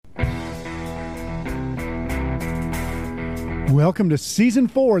Welcome to Season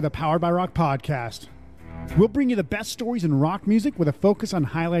 4 of the Powered by Rock podcast. We'll bring you the best stories in rock music with a focus on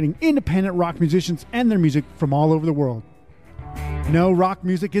highlighting independent rock musicians and their music from all over the world. No, rock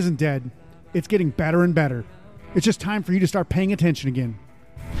music isn't dead. It's getting better and better. It's just time for you to start paying attention again.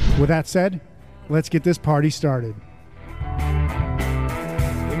 With that said, let's get this party started.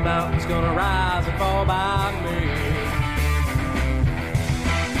 The mountain's gonna rise and fall by me.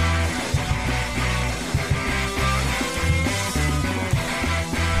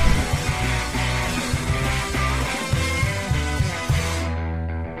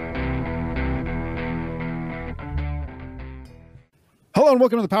 Hello and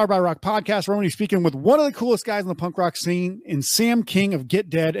welcome to the Powered by Rock podcast. We're only speaking with one of the coolest guys in the punk rock scene, in Sam King of Get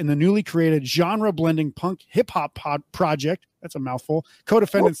Dead and the newly created genre-blending punk hip-hop project. That's a mouthful.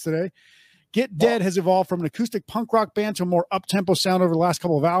 Codefendants today. Get Dead has evolved from an acoustic punk rock band to a more up-tempo sound over the last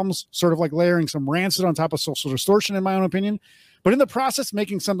couple of albums, sort of like layering some Rancid on top of Social Distortion, in my own opinion. But in the process,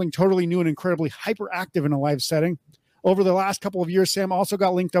 making something totally new and incredibly hyperactive in a live setting. Over the last couple of years, Sam also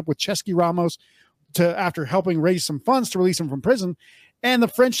got linked up with Chesky Ramos after helping raise some funds to release him from prison. And the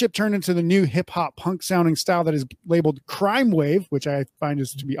friendship turned into the new hip-hop punk sounding style that is labeled Crime Wave, which I find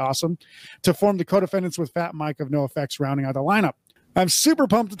is to be awesome, to form the Codefendants with Fat Mike of No Effects rounding out the lineup. I'm super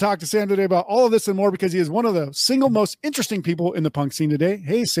pumped to talk to Sam today about all of this and more because he is one of the single most interesting people in the punk scene today.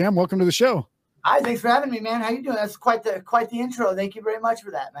 Hey, Sam, welcome to the show. Hi, thanks for having me, man. How you doing? That's quite the intro. Thank you very much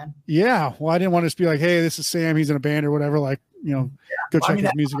for that, man. Yeah, well, I didn't want to just be like, hey, this is Sam. He's in a band or whatever. Like, you know, go check his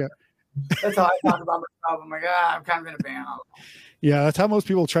music out. That's how I talk about myself. I'm like, I'm kind of in a band. Yeah, that's how most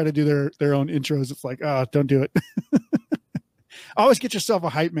people try to do their own intros. It's like, oh, don't do it. Always get yourself a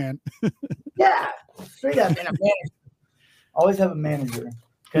hype man. Yeah, straight up, man. A manager. Always have a manager.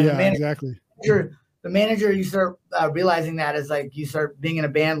 Yeah, exactly. The manager, you start realizing that as like you start being in a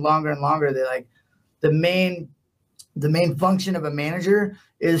band longer and longer. They're like the main function of a manager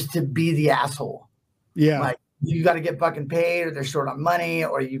is to be the asshole. Yeah, like you got to get fucking paid, or they're short on money,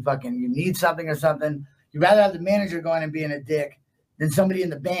 or you need something or something. You'd rather have the manager going and being a dick than somebody in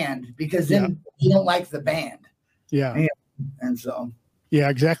the band, because then you don't like the band. Yeah. And so.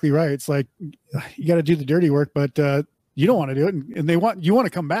 Yeah, exactly right. It's like, you got to do the dirty work, but you don't want to do it. And you want to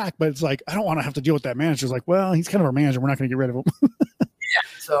come back, but it's like, I don't want to have to deal with that manager. It's like, well, he's kind of our manager. We're not going to get rid of him. Yeah.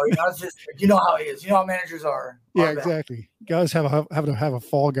 So, it's just, you know how he is. You know how managers are. Yeah, exactly. Guys have to have a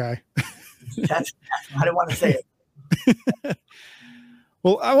fall guy. I didn't want to say it.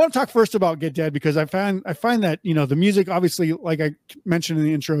 Well, I want to talk first about Get Dead because I find that, the music, obviously, like I mentioned in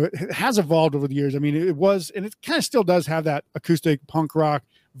the intro, it has evolved over the years. I mean, it was, and it kind of still does have that acoustic punk rock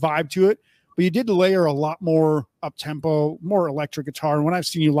vibe to it, but you did layer a lot more up-tempo, more electric guitar. And when I've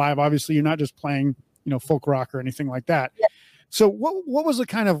seen you live, obviously you're not just playing, folk rock or anything like that. Yeah. So what was the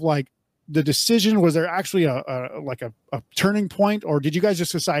kind of like the decision? Was there actually a turning point, or did you guys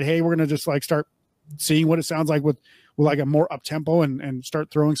just decide, hey, we're going to just like start seeing what it sounds like with like a more up tempo and start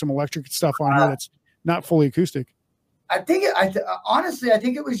throwing some electric stuff on here that's not fully acoustic? Honestly, I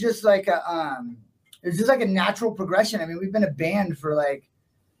think it was just like a natural progression. I mean, we've been a band for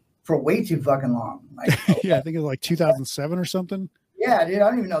way too fucking long. Like, yeah, I think it was like 2007 or something. Yeah, dude, I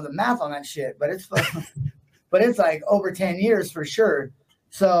don't even know the math on that shit, but it's but it's like over 10 years for sure.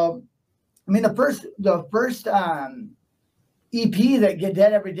 So, I mean, the first EP that Get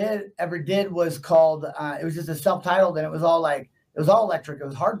Dead ever did was called it was just a self-titled, and it was all electric. It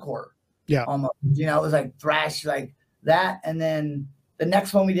was hardcore. Yeah. Almost. It was like thrash like that. And then the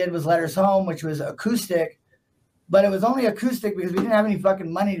next one we did was Letters Home, which was acoustic, but it was only acoustic because we didn't have any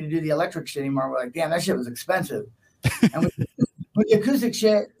fucking money to do the electric shit anymore. We're like, damn, that shit was expensive. And with the acoustic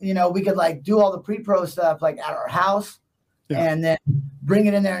shit, we could like do all the pre-pro stuff like at our house, and then bring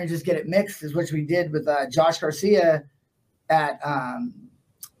it in there and just get it mixed, is which we did with Josh Garcia at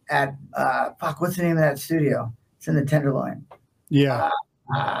what's the name of that studio? It's in the Tenderloin. Yeah.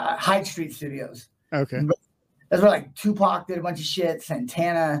 Hyde Street Studios. Okay. That's where like Tupac did a bunch of shit.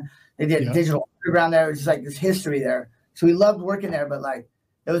 Santana, they did Digital Underground there. It was just like this history there. So we loved working there, but like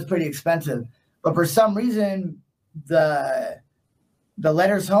it was pretty expensive. But for some reason, the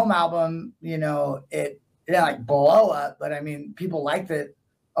Letters Home album, it didn't like blow up, but I mean, people liked it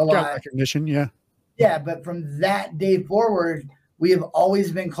a lot. Got recognition, yeah. Yeah, but from that day forward, we have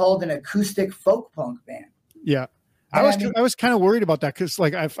always been called an acoustic folk punk band. Yeah. I was kind of worried about that because,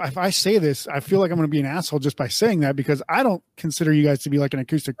 like, if I say this, I feel like I'm going to be an asshole just by saying that, because I don't consider you guys to be like an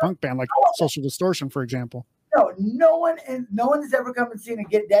acoustic punk band, like Social Distortion, for example. No one that's ever come and seen a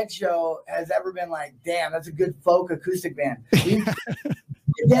Get Dead show has ever been like, damn, that's a good folk acoustic band. Get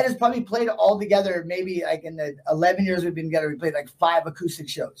Dead has probably played all together, maybe like in the 11 years we've been together, we played like 5 acoustic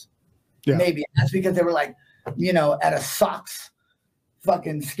shows. Yeah. Maybe. And that's because they were like, you know, at a socks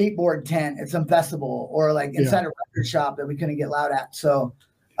fucking skateboard tent at some festival, or like inside a record shop that we couldn't get loud at. So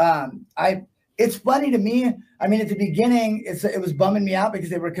it's funny to me. I mean, at the beginning, it was bumming me out because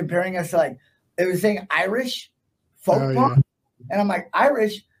they were comparing us to, like, they were saying Irish folk punk. And I'm like,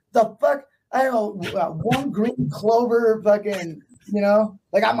 Irish? The fuck? I don't know, one green clover fucking, you know,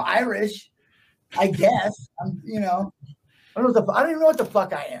 like, I'm Irish, I guess. I'm, you know, I don't even know what the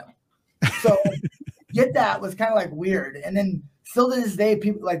fuck I am. So get that was kind of like weird. And then still to this day,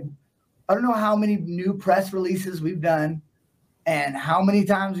 people like, I don't know how many new press releases we've done and how many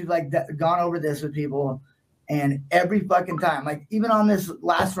times we've like gone over this with people. And every fucking time, like even on this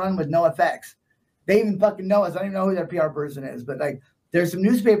last run with No Effects, they even fucking know us. I don't even know who their PR person is, but like there's some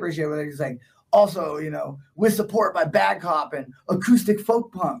newspapers here where they're just like, also, you know, with support by Bad Cop and acoustic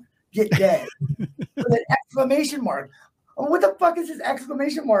folk punk, get dead. With an exclamation mark. What the fuck is this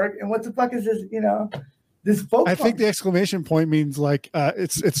exclamation mark? And what the fuck is this, you know, this folk I punk? think the exclamation point means like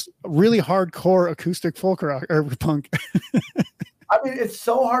it's really hardcore acoustic folk rock or punk. I mean, it's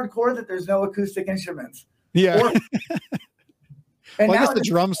so hardcore that there's no acoustic instruments. Yeah. Well, I guess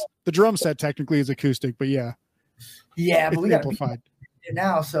the drum set technically is acoustic, but yeah. Yeah, but it's we got amplified it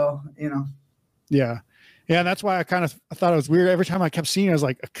now, so you know. Yeah. Yeah, and that's why I thought it was weird. Every time I kept seeing it, I was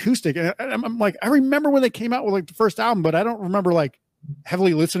like, acoustic. And I'm like, I remember when they came out with like the first album, but I don't remember like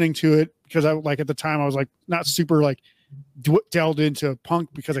heavily listening to it because I like at the time I was like not super like delved into punk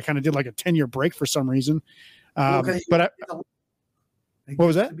because I kind of did like a 10-year break for some reason. What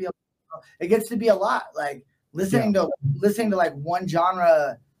was that? It gets to be a lot. Like listening to like one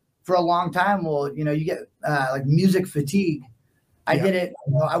genre for a long time. Well, you know, you get like music fatigue. I did it.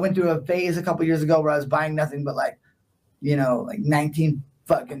 You know, I went through a phase a couple years ago where I was buying nothing but like, you know, like 1950s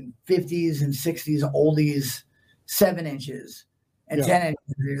and 60s oldies 7 inches and 10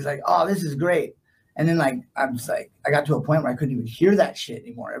 inches. It was like, oh, this is great. And then like I'm just like, I got to a point where I couldn't even hear that shit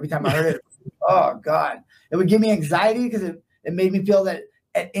anymore. Every time I heard it, oh God, it would give me anxiety because it made me feel that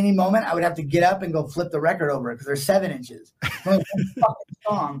at any moment I would have to get up and go flip the record over because they're 7 inches.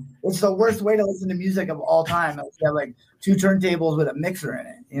 Song. It's the worst way to listen to music of all time. You have like 2 turntables with a mixer in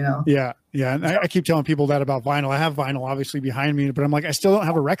it, you know? Yeah. Yeah. And I keep telling people that about vinyl. I have vinyl obviously behind me, but I'm like, I still don't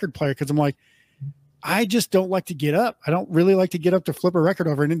have a record player because I'm like, I just don't like to get up. I don't really like to get up to flip a record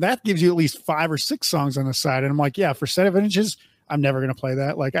over. And that gives you at least 5 or 6 songs on the side. And I'm like, yeah, for 7 inches, I'm never going to play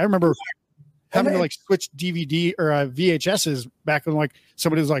that. Like I remember having to like switch DVD or VHSs back when like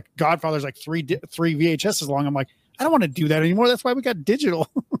somebody was like Godfather's like three VHSs long. I'm like, I don't want to do that anymore. That's why we got digital.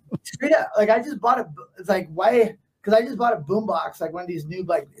 Straight up. Like I just bought it's like, why? Because I just bought a boombox, like one of these new,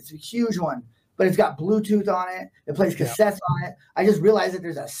 like it's a huge one, but it's got Bluetooth on it. It plays cassettes on it. I just realized that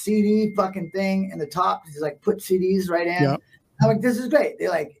there's a CD fucking thing in the top. It's like put CDs right in. Yep. I'm like, this is great. They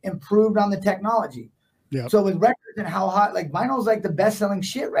like improved on the technology. Yeah. So with records and how hot, like vinyl's like the best selling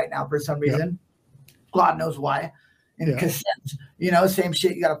shit right now for some reason. God knows why. And cassettes, you know, same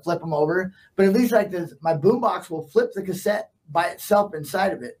shit. You got to flip them over. But at least like this, my boombox will flip the cassette by itself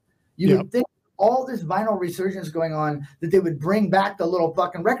inside of it. You would think all this vinyl resurgence going on that they would bring back the little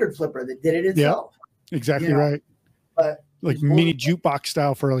fucking record flipper that did it itself. Yep. Exactly, you know? Right. But like mini jukebox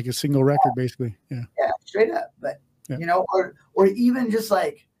style for like a single record, basically. Yeah. Yeah, straight up. But you know, or even just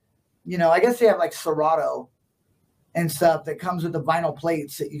like, you know, I guess they have like Serato and stuff that comes with the vinyl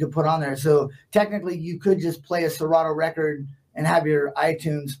plates that you could put on there. So technically you could just play a Serato record and have your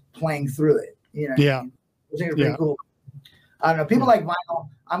iTunes playing through it. You know, yeah. I think it's pretty cool. I don't know. People like vinyl.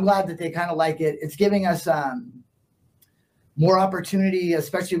 I'm glad that they kind of like it. It's giving us more opportunity,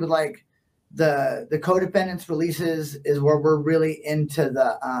 especially with like the Codefendants releases is where we're really into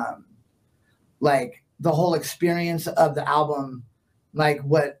the like the whole experience of the album. Like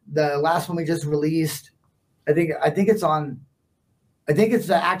what the last one we just released, I think it's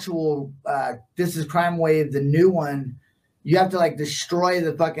the actual This Is Crime Wave, the new one. You have to like destroy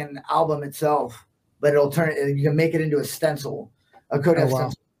the fucking album itself, but it'll turn it, you can make it into a stencil, a Kodak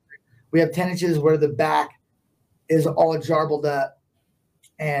stencil. We have 10 inches where the back is all jarbled up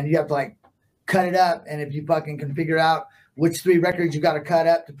and you have to like cut it up. And if you fucking can figure out which 3 records you got to cut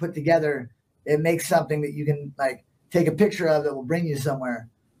up to put together, it makes something that you can like take a picture of that will bring you somewhere.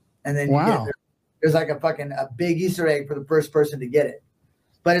 And then you get there's like a big Easter egg for the first person to get it.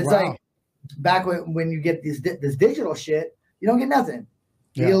 But it's like back when you get this digital shit, you don't get nothing.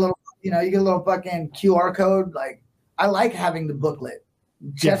 You get a little, you get a little fucking QR code. Like I like having the booklet.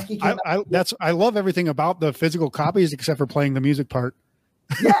 I love everything about the physical copies except for playing the music part.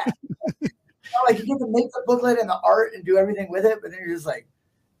 Yeah. Like you get to make the booklet and the art and do everything with it, but then you're just like,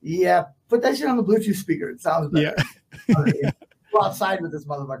 yeah, put that shit on the Bluetooth speaker. It sounds better. Yeah. Go outside with this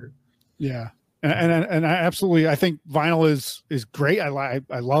motherfucker. Yeah. And I absolutely, I think vinyl is great.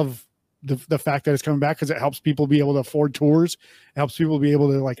 I love the fact that it's coming back because it helps people be able to afford tours. It helps people be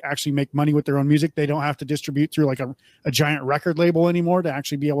able to like actually make money with their own music. They don't have to distribute through like a giant record label anymore to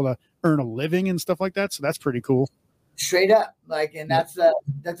actually be able to earn a living and stuff like that. So that's pretty cool. Straight up. Like, and that's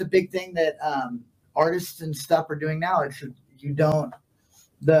a big thing that artists and stuff are doing now. It's you don't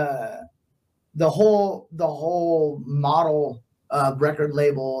the whole model of record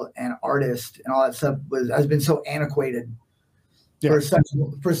label and artist and all that stuff has been so antiquated for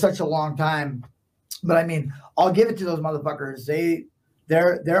such a long time. But I mean, I'll give it to those motherfuckers.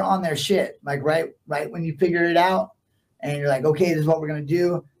 They're on their shit. Like right when you figure it out and you're like, okay, this is what we're gonna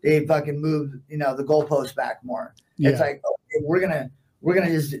do. They fucking move, the goalpost back more. Yeah. It's like, okay, we're gonna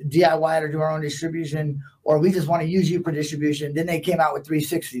just DIY it or do our own distribution, or we just want to use you for distribution. Then they came out with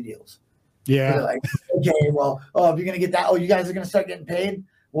 360 deals. Yeah. They're like, okay, well, if you're gonna get that, you guys are gonna start getting paid.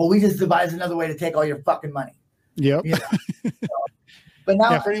 Well, we just devised another way to take all your fucking money. Yep. But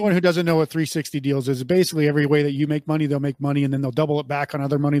now, for anyone who doesn't know what 360 deals is, basically every way that you make money, they'll make money, and then they'll double it back on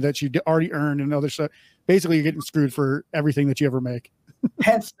other money that you already earned and other stuff. Basically, you're getting screwed for everything that you ever make.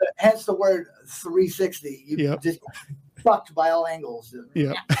 hence the word 360. You just fucked by all angles.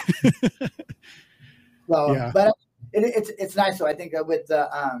 Yeah. But it's nice. So I think with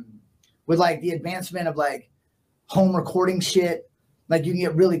like the advancement of like home recording shit, like you can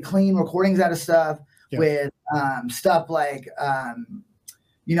get really clean recordings out of stuff with stuff like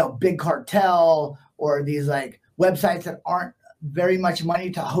Big Cartel or these like websites that aren't very much money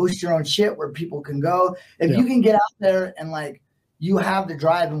to host your own shit where people can go. If you can get out there and like you have the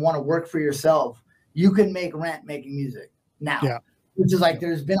drive and want to work for yourself, you can make rent making music now. Yeah. Which is like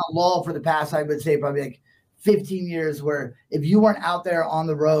there's been a lull for the past, I would say probably like 15 years where if you weren't out there on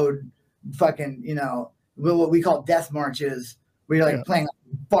the road fucking, what we call death marches, where you're like playing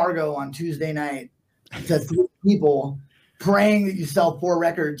Fargo on Tuesday night to 3 people praying that you sell 4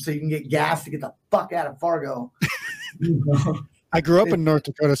 records so you can get gas to get the fuck out of Fargo. I grew up in North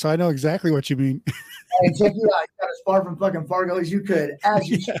Dakota, so I know exactly what you mean. And check you out. You got as far from fucking Fargo as you could, as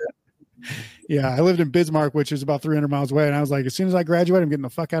you should. Yeah, I lived in Bismarck, which is about 300 miles away, and I was like, as soon as I graduate, I'm getting the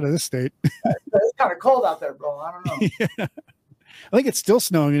fuck out of this state. It's kind of cold out there, bro. I don't know. Yeah. I think it's still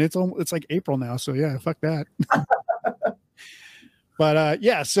snowing, and it's like April now, so yeah, fuck that.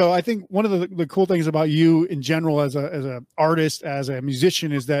 But so I think one of the cool things about you in general as a artist, as a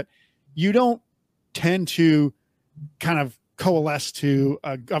musician, is that you don't tend to kind of coalesce to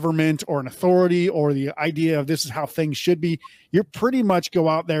a government or an authority or the idea of this is how things should be. You pretty much go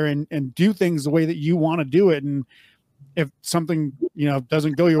out there and do things the way that you want to do it. And if something,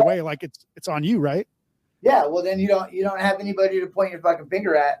 doesn't go your way, like it's on you, right? Yeah. Well, then you don't have anybody to point your fucking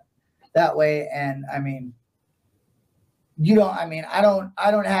finger at that way. And I mean, I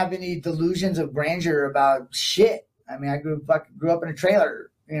don't have any delusions of grandeur about shit. I mean, I grew up in a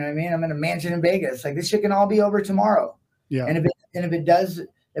trailer, you know what I mean? I'm in a mansion in Vegas. Like this shit can all be over tomorrow. Yeah. And if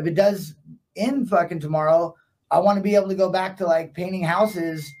it does end fucking tomorrow, I want to be able to go back to like painting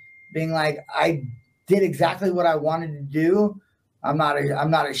houses, being like, I did exactly what I wanted to do. I'm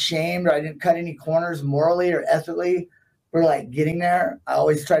not ashamed, or I didn't cut any corners morally or ethically for like getting there. I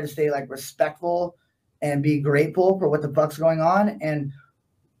always try to stay like respectful and be grateful for what the fuck's going on. And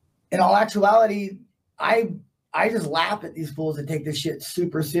in all actuality, I just laugh at these fools that take this shit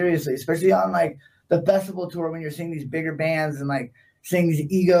super seriously, especially on like the festival tour when you're seeing these bigger bands and like seeing these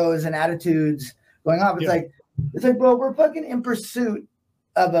egos and attitudes going off. It's like, bro, we're fucking in pursuit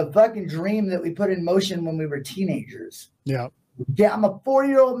of a fucking dream that we put in motion when we were teenagers. Yeah. Yeah, I'm a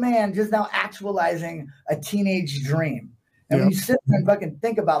 40-year-old man just now actualizing a teenage dream. And when you sit there and fucking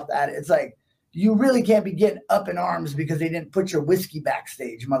think about that, it's like, you really can't be getting up in arms because they didn't put your whiskey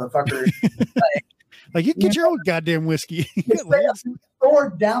backstage, motherfucker. Like you get your own goddamn whiskey.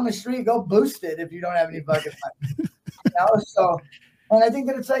 Or down the street, go boost it if you don't have any fucking money. So, and I think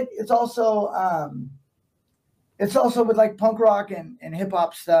that it's also with like punk rock and hip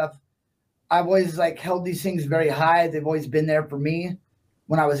hop stuff. I've always like held these things very high. They've always been there for me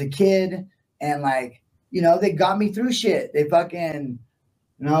when I was a kid, and like they got me through shit. They fucking.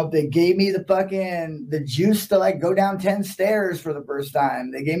 They gave me the juice to like go down 10 stairs for the first time.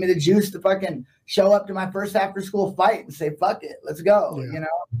 They gave me the juice to fucking show up to my first after school fight and say, fuck it, let's go.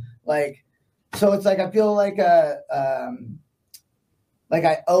 Like, so it's like, I feel like I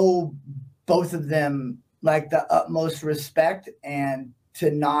owe both of them like the utmost respect, and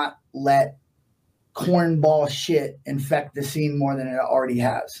to not let cornball shit infect the scene more than it already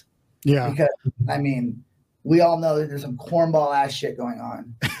has. Yeah. Because I mean, we all know that there's some cornball ass shit going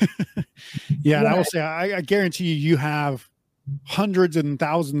on. And I will say, I guarantee you have hundreds and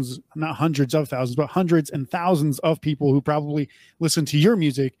thousands, not hundreds of thousands, but hundreds and thousands of people who probably listen to your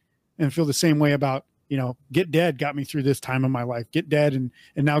music and feel the same way about, you know, Get Dead got me through this time of my life. Get Dead and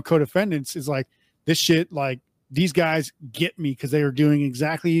now Codefendants is like this shit. Like these guys get me because they are doing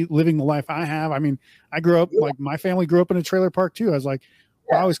exactly living the life I have. I mean, I grew up like my family grew up in a trailer park too. I was like,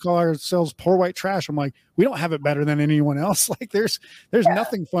 I always call ourselves poor white trash. I'm like, we don't have it better than anyone else. Like there's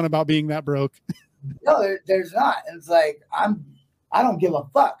nothing fun about being that broke. No, there's not. And it's like, I don't give a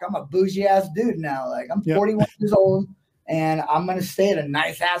fuck. I'm a bougie ass dude now. Like I'm 41 years old and I'm going to stay at a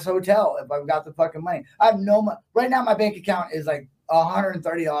nice ass hotel if I've got the fucking money. I have no money. Right now, my bank account is like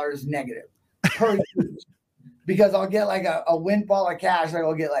 $130 negative per year because I'll get like a windfall of cash. Like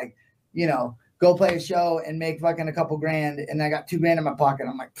I'll get like, you know, go play a show and make fucking a couple grand. And I got $2,000 in my pocket.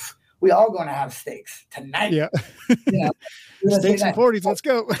 I'm like, we all going to have steaks tonight. Yeah. You know, steaks and 40s. Let's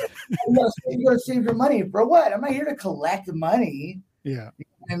go. You gotta save your money for what? I'm not here to collect money. Yeah. You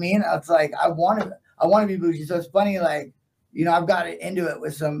know what I mean? It's like, I want to be bougie. So it's funny. Like, you know, I've got into it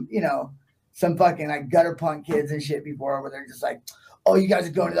with some, you know, some fucking like gutter punk kids and shit before where they're just like, oh, you guys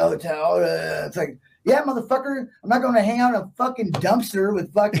are going to the hotel. It's like, yeah, motherfucker. I'm not going to hang out in a fucking dumpster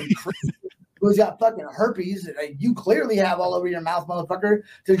with fucking who's got fucking herpes that you clearly have all over your mouth, motherfucker,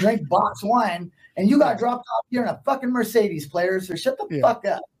 to drink box wine. And you got dropped off here in a fucking Mercedes, player. So shut the fuck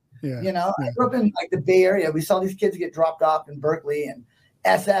up. Yeah. You know, I grew up in like the Bay Area. We saw these kids get dropped off in Berkeley and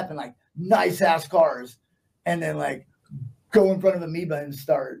SF and like nice ass cars. And then like go in front of Amoeba and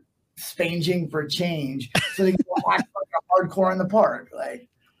start spanging for change so they can go act like hardcore in the park. Like,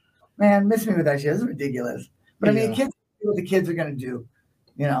 man, miss me with that shit. It's ridiculous. But I mean, kids do what the kids are going to do,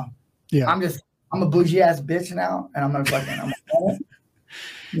 you know? Yeah. I'm a bougie ass bitch now, and I'm gonna fucking.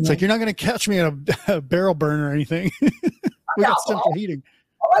 It's like you're not gonna catch me at a barrel burn or anything. We got central heating.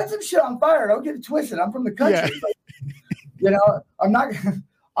 I'll light some shit on fire. Don't get it twisted. I'm from the country. Yeah. Like, you know, I'm not.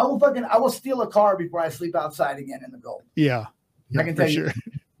 I will steal a car before I sleep outside again in the cold. Yeah, I can tell you. Sure.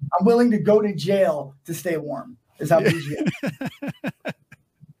 I'm willing to go to jail to stay warm. Is how bougie I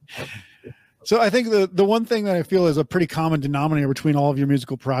am. So I think the one thing that I feel is a pretty common denominator between all of your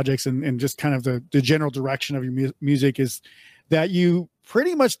musical projects and just kind of the general direction of your music is that you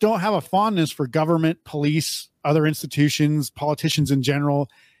pretty much don't have a fondness for government, police, other institutions, politicians in general,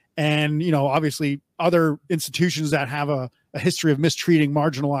 and, you know, obviously other institutions that have a history of mistreating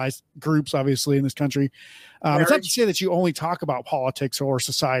marginalized groups, obviously, in this country. It's not to say that you only talk about politics or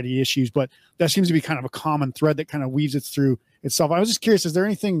society issues, but that seems to be kind of a common thread that kind of weaves it through itself. I was just curious, is there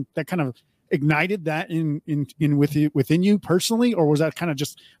anything that kind of ignited that within you personally, or was that kind of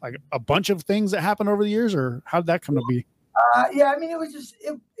just like a bunch of things that happened over the years, or how did that come to be? Yeah, I mean,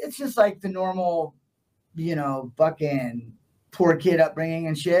 it's just like the normal, you know, fucking poor kid upbringing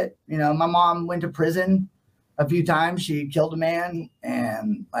and shit. You know, my mom went to prison a few times. She killed a man,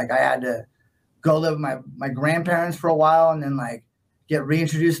 and like I had to go live with my grandparents for a while, and then like get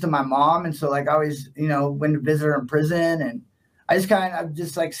reintroduced to my mom. And so like I always, you know, went to visit her in prison, and I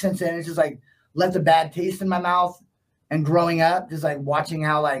just like since then it's just like left a bad taste in my mouth. And growing up, just like watching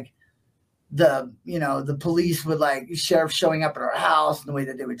how like the police would like sheriff showing up at our house and the way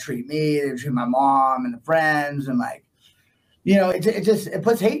that they would treat me, they would treat my mom and the friends, and like, you know, it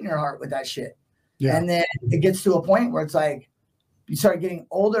puts hate in your heart with that shit. Yeah. And then it gets to a point where it's like you start getting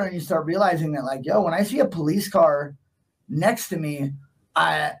older and you start realizing that like, yo, when I see a police car next to me,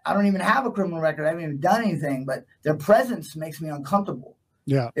 I don't even have a criminal record. I haven't even done anything, but their presence makes me uncomfortable.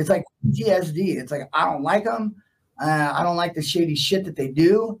 Yeah. It's like PTSD. It's like, I don't like them. I don't like the shady shit that they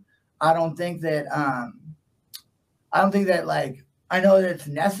do. I don't think that like, I know that it's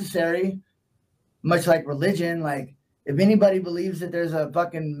necessary, much like religion. Like if anybody believes that there's a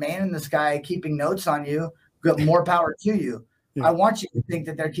fucking man in the sky keeping notes on you, got more power to you. Yeah. I want you to think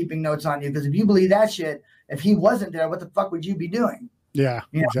that they're keeping notes on you, because if you believe that shit, if he wasn't there, what the fuck would you be doing? Yeah,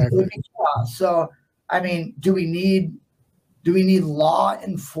 you know, exactly. So, I mean, do we need law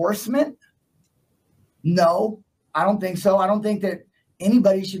enforcement? No, I don't think so. I don't think that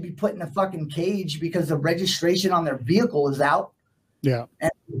anybody should be put in a fucking cage because the registration on their vehicle is out. Yeah.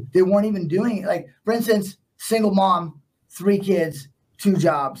 And they weren't even doing it. Like, for instance, single mom, 3 kids, 2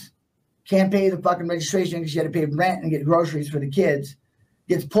 jobs, can't pay the fucking registration because she had to pay rent and get groceries for the kids.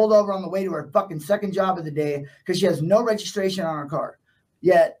 Gets pulled over on the way to her fucking second job of the day because she has no registration on her car.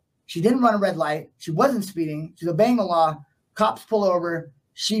 Yet she didn't run a red light. She wasn't speeding. She's obeying the law. Cops pull over.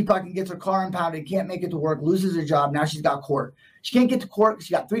 She fucking gets her car impounded, can't make it to work, loses her job. Now she's got court. She can't get to court because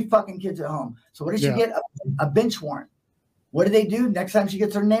she got 3 fucking kids at home. So what does she get? A bench warrant. What do they do? Next time she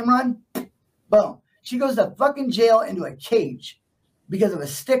gets her name run, boom. She goes to fucking jail into a cage because of a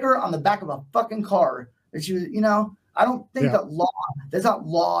sticker on the back of a fucking car that she was, you know. I don't think that that's not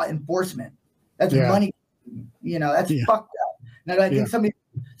law enforcement. That's money. You know, that's fucked up. Now, do I think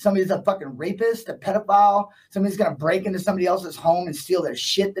somebody's a fucking rapist, a pedophile, somebody's going to break into somebody else's home and steal their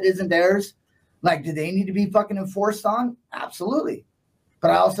shit that isn't theirs? Like, do they need to be fucking enforced on? Absolutely.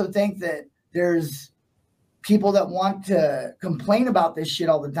 But I also think that there's people that want to complain about this shit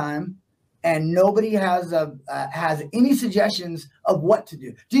all the time, and nobody has any suggestions of what to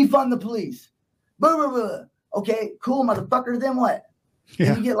do. Defund the police. Blah, blah, blah. Okay, cool, motherfucker. Then what?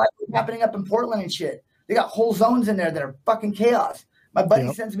 Then you get like what's happening up in Portland and shit. They got whole zones in there that are fucking chaos. My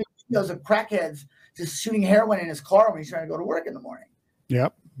buddy sends me videos of crackheads just shooting heroin in his car when he's trying to go to work in the morning.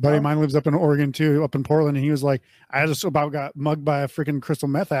 Yep. Buddy of mine lives up in Oregon too, up in Portland, and he was like, I just about got mugged by a freaking crystal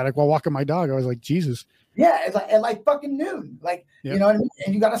meth addict while walking my dog. I was like, Jesus. Yeah, it's like at like fucking noon. Like, you know what I mean?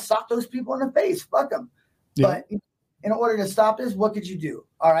 And you got to sock those people in the face. Fuck them. But in order to stop this, what could you do?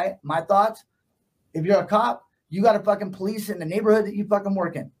 All right, my thoughts. If you're a cop, you got to fucking police in the neighborhood that you fucking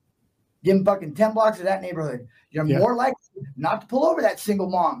work in. Give them fucking 10 blocks of that neighborhood. You're more likely not to pull over that single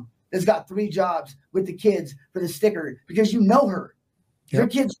mom that's got 3 jobs with the kids for the sticker because you know her. Your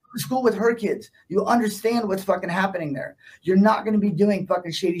kids go to school with her kids. You understand what's fucking happening there. You're not going to be doing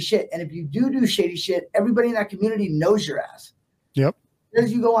fucking shady shit. And if you do shady shit, everybody in that community knows your ass. Yep.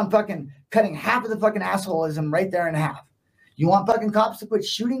 As you go on fucking cutting half of the fucking assholism right there in half. You want fucking cops to quit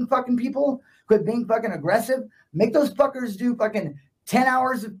shooting fucking people, quit being fucking aggressive, make those fuckers do fucking 10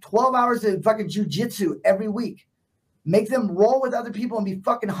 hours, 12 hours of fucking jujitsu every week. Make them roll with other people and be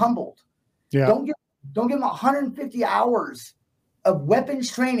fucking humbled. Yeah. Don't give them 150 hours of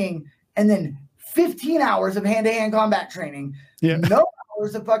weapons training and then 15 hours of hand-to-hand combat training. Yeah. No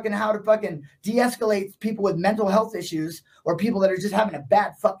hours of fucking how to fucking de-escalate people with mental health issues or people that are just having a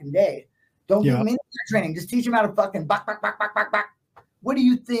bad fucking day. Don't give them any training. Just teach them how to fucking back. What do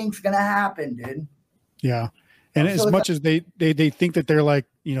you think's gonna happen, dude? Yeah. And so as much as they think that they're like,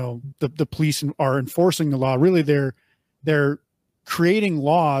 you know, the police are enforcing the law, really they're creating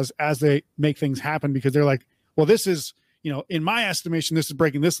laws as they make things happen because they're like, well, this is, you know, in my estimation, this is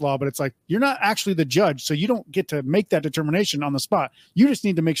breaking this law, but it's like, you're not actually the judge. So you don't get to make that determination on the spot. You just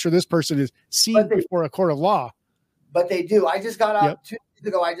need to make sure this person is seen before a court of law. But they do. I just got off 2 days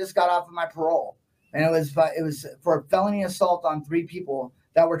ago. I just got off of my parole, and it was for a felony assault on 3 people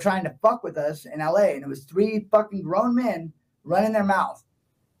that were trying to fuck with us in LA. And it was 3 fucking grown men running their mouth,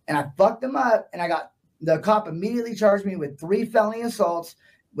 and I fucked them up. And the cop immediately charged me with 3 felony assaults,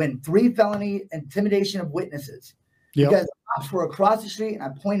 with 3 felony intimidation of witnesses. Because the cops were across the street, and I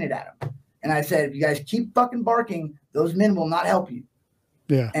pointed at them. And I said, if you guys keep fucking barking, those men will not help you.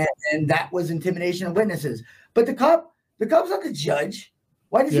 Yeah. And that was intimidation of witnesses. But the cop's not the judge.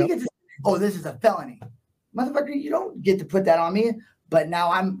 Why does he get to say, oh, this is a felony? Motherfucker, you don't get to put that on me. But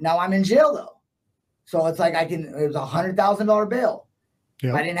now I'm in jail, though. So it's like it was $100,000 bail.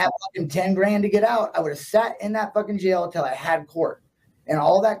 If I didn't have fucking 10 grand to get out, I would have sat in that fucking jail until I had court. And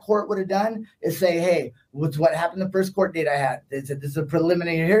all that court would have done is say, hey, what happened the first court date I had? They said, this is a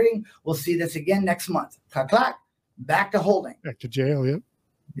preliminary hearing. We'll see this again next month. Clack, clack, back to holding. Back to jail, yep.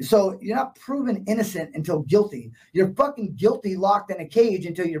 So you're not proven innocent until guilty. You're fucking guilty locked in a cage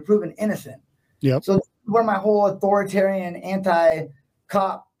until you're proven innocent. Yep. So this is where my whole authoritarian,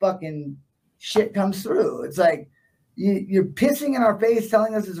 anti-cop fucking shit comes through. It's like, you're pissing in our face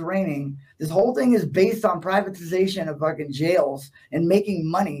telling us it's raining. This whole thing is based on privatization of fucking jails and making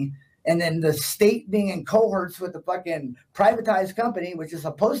money. And then the state being in cohorts with the fucking privatized company, which is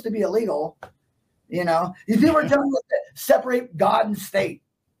supposed to be illegal. You know, these people are telling us to separate God and state,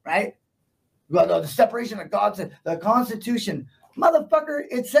 right? Well, the separation of God, the Constitution. Motherfucker,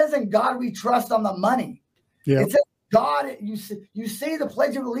 it says in God we trust on the money. Yeah. It says God, you say the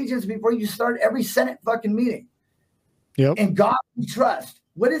Pledge of Allegiance before you start every Senate fucking meeting. Yep. And God we trust.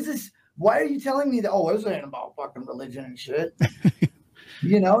 What is this? Why are you telling me that? Oh, this ain't about fucking religion and shit.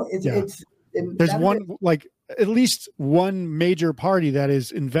 You know, there's one like at least one major party that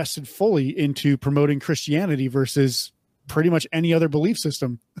is invested fully into promoting Christianity versus pretty much any other belief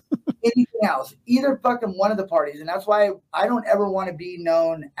system. Anything else, either fucking one of the parties, and that's why I don't ever want to be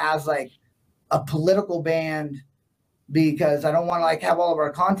known as like a political band because I don't want to like have all of our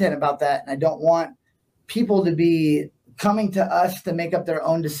content about that, and I don't want people to be coming to us to make up their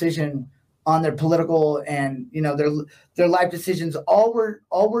own decision on their political and, you know, their life decisions. All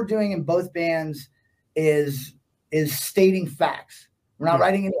we're doing in both bands is stating facts. We're not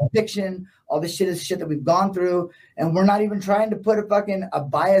writing any fiction. All this shit is shit that we've gone through, and we're not even trying to put a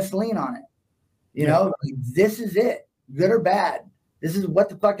biased lean on it. You know, like, this is it, good or bad. This is what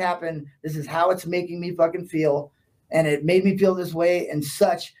the fuck happened. This is how it's making me fucking feel, and it made me feel this way and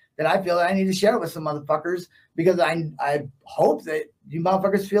such that I feel that I need to share it with some motherfuckers, because I hope that you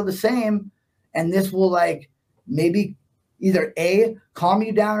motherfuckers feel the same. And this will like maybe either A, calm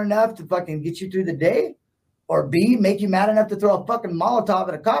you down enough to fucking get you through the day, or B, make you mad enough to throw a fucking Molotov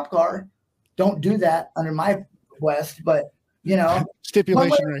at a cop car. Don't do that under my request, but you know,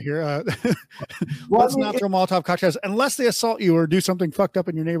 stipulation right here. Let's not throw Molotov cocktails unless they assault you or do something fucked up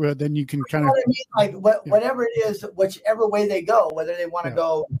in your neighborhood. Then you can kind of, I mean? Like whatever it is, whichever way they go, whether they want to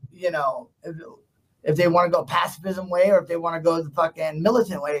go, you know, if they want to go pacifism way or if they want to go the fucking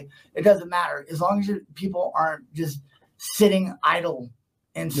militant way, it doesn't matter. As long as people aren't just sitting idle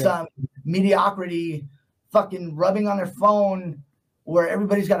in some mediocrity, fucking rubbing on their phone where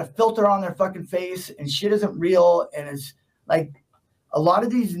everybody's got a filter on their fucking face and shit isn't real. And it's like a lot of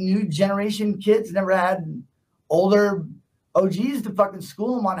these new generation kids never had older OGs to fucking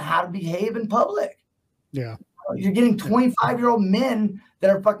school them on how to behave in public. Yeah. You're getting 25-year-old men that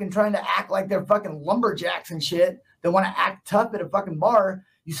are fucking trying to act like they're fucking lumberjacks and shit. They want to act tough at a fucking bar.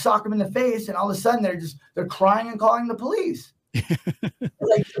 You sock them in the face and all of a sudden they're crying and calling the police.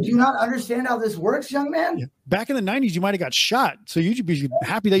 Like, do you not understand how this works, young man? Yeah. Back in the 90s, you might have got shot. So you should be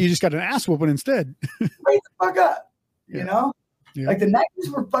happy that you just got an ass whooping instead. Wake the fuck up. You know? Yeah. Like the 90s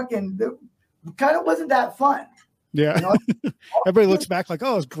were fucking, kind of wasn't that fun. Yeah. You know? Everybody looks back like,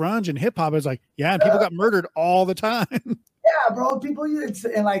 oh, it's grunge and hip hop. It's like, yeah, and people got murdered all the time. Yeah, bro. People used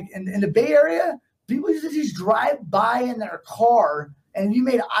to, and like in the Bay Area, people used to just drive by in their car and you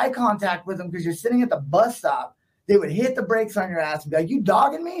made eye contact with them because you're sitting at the bus stop. They would hit the brakes on your ass and be like, you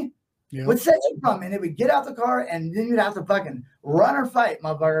dogging me? Yep. What set you from? And they would get out the car and then you'd have to fucking run or fight,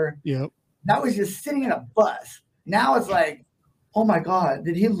 motherfucker. Yep. That was just sitting in a bus. Now it's like, oh my God,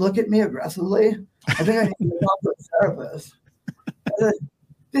 did he look at me aggressively? I think I need to talk to a therapist.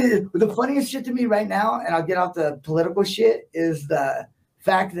 The funniest shit to me right now, and I'll get off the political shit, is the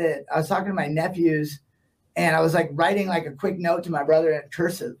fact that I was talking to my nephews and I was like writing like a quick note to my brother in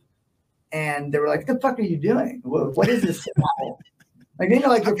cursive. And they were like, what the fuck are you doing? What is this? Like, they know,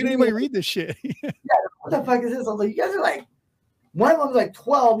 like, how can anybody read this shit? Yeah, what the fuck is this? I was like, you guys are like, one of them was like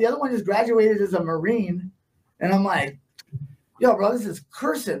 12. The other one just graduated as a Marine. And I'm like, yo, bro, this is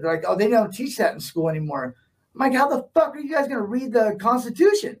cursive. They're like, oh, they don't teach that in school anymore. I'm like, how the fuck are you guys going to read the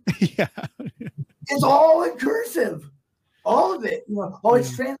Constitution? Yeah. It's all in cursive. All of it. You know, oh,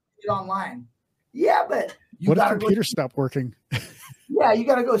 it's translated online. Yeah, but what if computers stop working? Yeah, you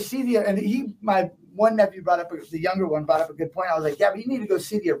got to go see my one nephew brought up, the younger one brought up a good point. I was like, yeah, but you need to go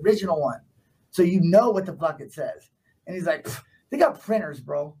see the original one so you know what the fuck it says. And he's like, they got printers,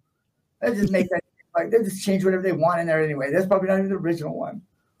 bro. They just make that, like, they just change whatever they want in there anyway. That's probably not even the original one.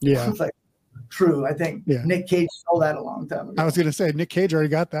 Yeah. It's like, true. I think Nick Cage stole that a long time ago. I was going to say, Nick Cage already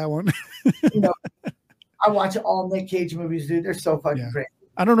got that one. You know, I watch all Nick Cage movies, dude. They're so fucking crazy.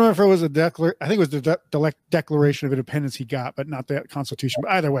 I don't know if it was I think it was the Declaration of Independence he got, but not the Constitution.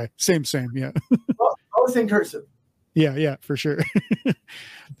 But either way, same. Yeah. Both in cursive. Yeah, for sure.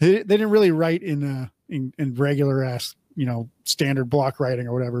 they didn't really write in regular ass, you know, standard block writing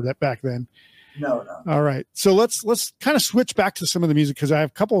or whatever that back then. No. All right, so let's kind of switch back to some of the music because I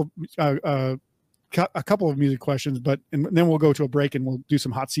have a couple of music questions, and then we'll go to a break and we'll do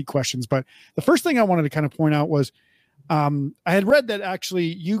some hot seat questions. But the first thing I wanted to kind of point out was, I had read that actually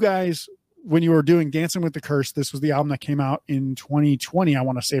you guys, when you were doing Dancing with the Curse, this was the album that came out in 2020. I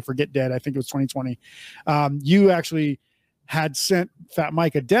want to say for Get Dead. I think it was 2020. You actually had sent Fat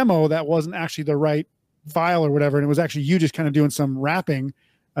Mike a demo that wasn't actually the right file or whatever. And it was actually you just kind of doing some rapping.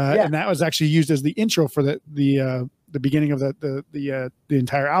 And that was actually used as the intro for the beginning of the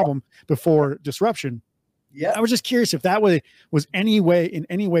entire album before Disruption. Yeah, I was just curious if that was in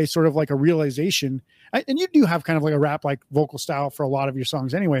any way sort of like a realization. And you do have kind of like a rap like vocal style for a lot of your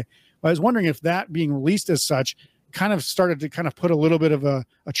songs anyway. But I was wondering if that being released as such kind of started to kind of put a little bit of a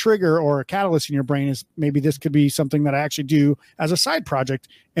trigger or a catalyst in your brain, is maybe this could be something that I actually do as a side project,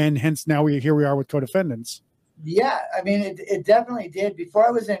 and hence now here we are with Codefendants. Yeah, I mean it definitely did. Before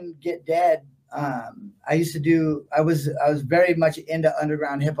I was in Get Dead, I was very much into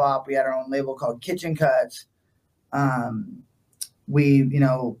underground hip hop. We had our own label called Kitchen Cuts. I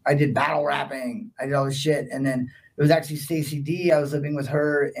did battle rapping. I did all this shit. And then it was actually Stacey D. I was living with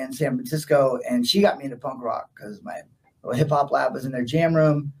her in San Francisco, and she got me into punk rock because my hip hop lab was in their jam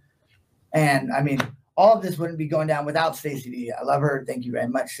room. And I mean, all of this wouldn't be going down without Stacey D. I love her. Thank you very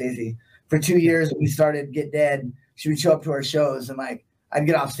much, Stacey. For 2 years, we started Get Dead. She would show up to our shows, and like, I'd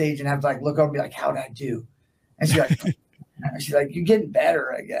get off stage and have to like look over and be like, "How'd I do?" And she's like, "You're getting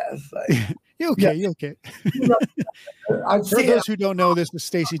better, I guess." Like, you okay? You okay? For those who don't know, this is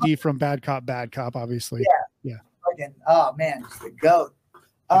Stacey D from Bad Cop, Bad Cop, obviously. Yeah. Fucking, oh man, just the goat.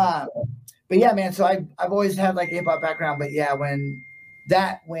 But yeah, man. So I've always had like a hip hop background. But yeah, when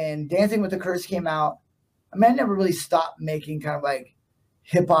Dancing with the Curse came out, I mean, I never really stopped making kind of like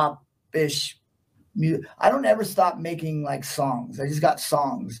hip hop ish music. I don't ever stop making like songs. I just got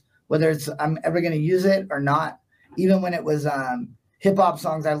songs, whether it's I'm ever going to use it or not. Even when it was hip hop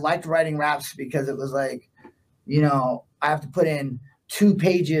songs, I liked writing raps because it was like, you know, I have to put in 2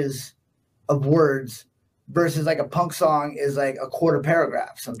 pages of words versus like a punk song is like a quarter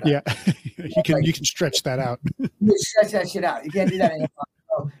paragraph sometimes. Yeah, you can stretch that out. You stretch that shit out. You can't do that in hip hop.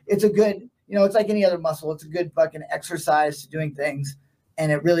 So it's a good, you know, it's like any other muscle. It's a good fucking exercise to doing things.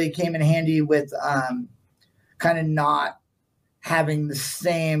 And it really came in handy with kind of not having the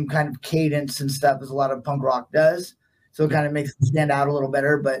same kind of cadence and stuff as a lot of punk rock does. So it kind of makes it stand out a little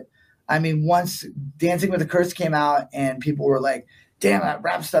better. But I mean, once Dancing with the Curse came out and people were like, damn, that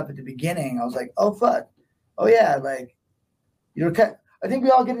rap stuff at the beginning, I was like, oh, fuck. Oh, yeah. Like, you know, I think we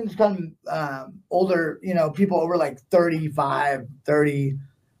all get into kind of older, you know, people over like 35, 30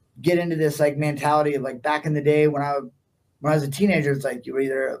 get into this like mentality of like back in the day when I was a teenager, it's like you were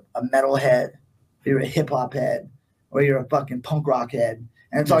either a metal head, you're a hip hop head, or you're a fucking punk rock head.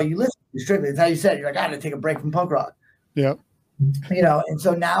 And it's all you listen to strictly. It's how you said, you're like, I got to take a break from punk rock. Yeah. You know, and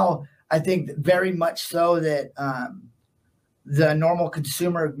so now I think very much so that the normal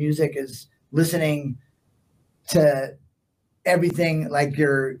consumer of music is listening to everything, like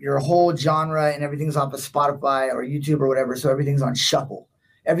your whole genre and everything's off of Spotify or YouTube or whatever. So everything's on shuffle.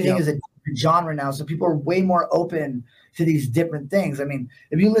 Everything is a different genre now. So people are way more open to these different things. I mean,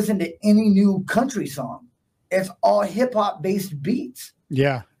 if you listen to any new country song, it's all hip hop based beats.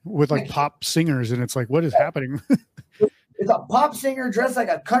 Yeah. With like pop singers. And it's like, what is happening? It's a pop singer dressed like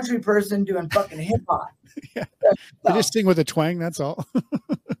a country person doing fucking hip hop. Yeah. They just sing with a twang. That's all.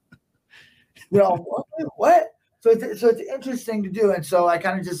 You know, what? So it's interesting to do. And so I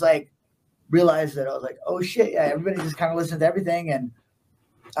kind of just like realized that I was like, oh shit. Yeah. Everybody just kind of listens to everything. And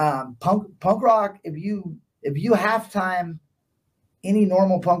punk rock, if you halftime any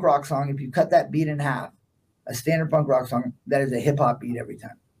normal punk rock song, if you cut that beat in half, a standard punk rock song, that is a hip hop beat every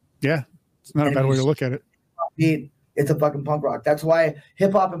time. Yeah. It's not a bad way to look at it. Beat, it's a fucking punk rock. That's why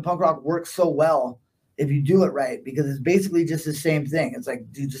hip hop and punk rock work so well if you do it right, because it's basically just the same thing. It's like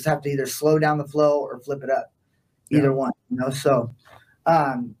you just have to either slow down the flow or flip it up. Either one, you know? So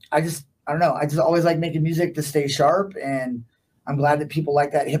I don't know. I just always like making music to stay sharp, and I'm glad that people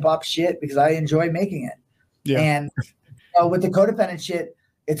like that hip hop shit because I enjoy making it. Yeah. And with the Codefendant shit,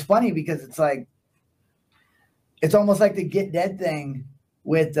 it's funny because it's like, it's almost like the Get Dead thing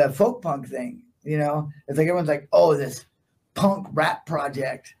with the folk punk thing, you know? It's like everyone's like, oh, this punk rap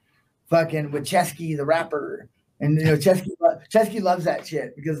project fucking with Chesky the rapper. And, you know, Chesky loves that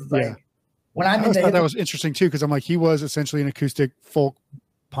shit because it's like, when I'm I thought that was interesting too, because I'm like, he was essentially an acoustic folk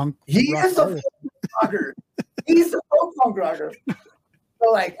punk. He is a folk rocker. He's a folk punk rocker.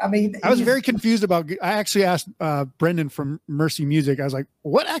 So like, I mean, I was very confused about. I actually asked Brendan from Mercy Music. I was like,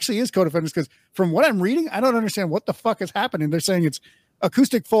 "What actually is Codefendants?" Because from what I'm reading, I don't understand what the fuck is happening. They're saying it's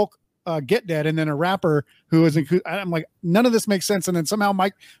acoustic folk, Get Dead, and then a rapper who is. I'm like, none of this makes sense. And then somehow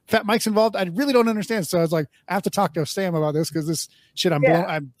Fat Mike's involved. I really don't understand. So I was like, I have to talk to Sam about this because this shit,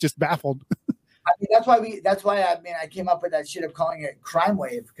 I'm just baffled. I mean, that's why I came up with that shit of calling it crime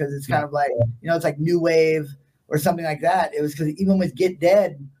wave, because it's kind of like, you know, it's like new wave or something like that. It was because even with Get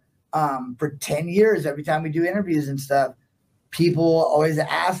Dead, for 10 years, every time we do interviews and stuff, people always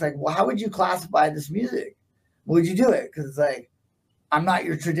ask like, well, how would you classify this music? Would you do it? Because it's like, I'm not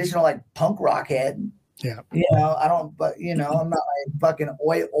your traditional like punk rock head. Yeah. You know, I'm not like fucking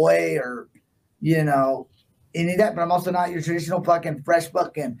oi oi or, you know, any of that, but I'm also not your traditional fucking fresh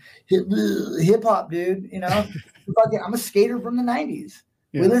fucking hip hop dude, you know. I'm a skater from the 90s.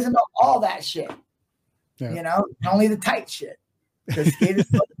 Yeah. We listen to all that shit, you know, only the tight shit.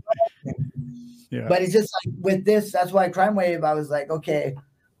 Skaters But it's just like with this, that's why Crime Wave, I was like, okay,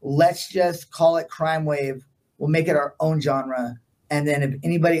 let's just call it Crime Wave. We'll make it our own genre. And then if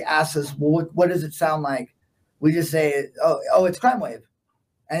anybody asks us, well, what does it sound like? We just say, oh, it's Crime Wave.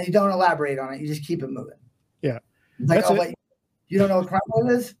 And you don't elaborate on it. You just keep it moving. Yeah. It's like, but you don't know what crime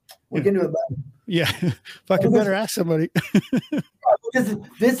wave is? We can do it, buddy. Yeah. Fucking better ask somebody. Because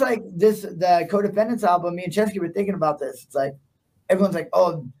the Codefendants album, me and Chesky were thinking about this. It's like, everyone's like,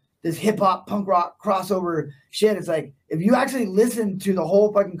 oh, this hip hop, punk rock crossover shit. It's like, if you actually listen to the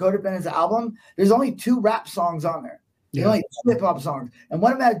whole fucking Codefendants album, there's only 2 rap songs on there. There's only 2 hip hop songs. And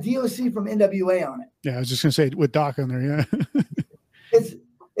one of them had DOC from NWA on it. Yeah, I was just going to say with Doc on there. Yeah.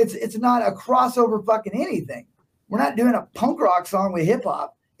 It's not a crossover fucking anything. We're not doing a punk rock song with hip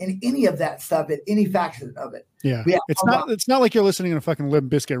hop in any of that stuff at any facet of it. Yeah. It's not like you're listening to a fucking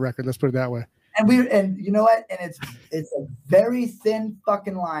Limp Bizkit record. Let's put it that way. And you know what? And it's a very thin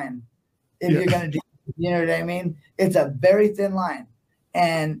fucking line if you're going to do, you know what I mean? It's a very thin line.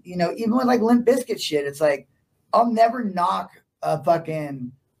 And, you know, even with like Limp Bizkit shit, it's like, I'll never knock a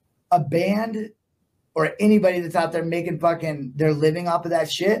band or anybody that's out there making fucking their living off of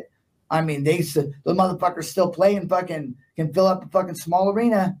that shit. I mean, the motherfuckers still play and fucking can fill up a fucking small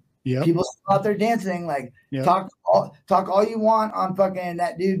arena. Yeah. People still out there dancing. Like talk all you want on fucking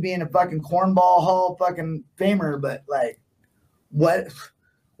that dude being a fucking cornball hall fucking famer, but like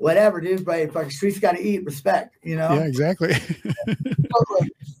whatever, dude. But fucking streets got to eat. Respect, you know. Yeah, exactly.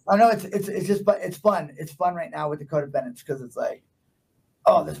 I know it's just it's fun. It's fun right now with the Codefendants because it's like,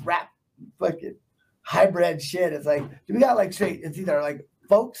 oh, this rap fucking hybrid shit. It's like, we got like straight. It's either like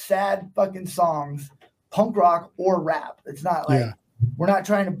folk sad fucking songs, punk rock, or rap. It's not like we're not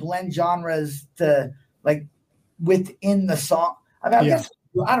trying to blend genres to like within the song. I mean, I guess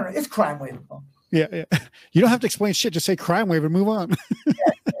I don't know. It's crime wave. Yeah. You don't have to explain shit. Just say crime wave and move on.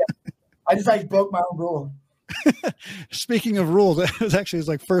 I just like broke my own rule. Speaking of rules, that was actually his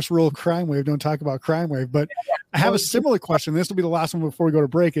like first rule of crime wave. Don't talk about crime wave. But I have a similar question. This will be the last one before we go to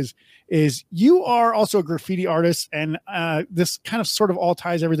break. Is you are also a graffiti artist, and this kind of sort of all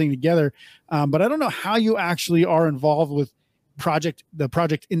ties everything together. But I don't know how you actually are involved with the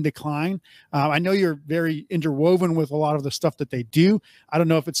project In Decline. I know you're very interwoven with a lot of the stuff that they do. I don't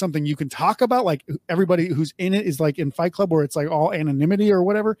know if it's something you can talk about, like everybody who's in it is like in Fight Club where it's like all anonymity or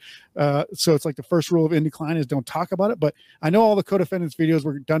whatever. So it's like the first rule of In Decline is don't talk about it. But I know all the Codefendants videos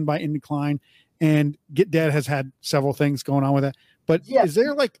were done by In Decline, and Get Dead has had several things going on with it. But is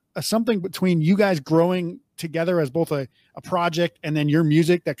there like something between you guys growing together as both a project and then your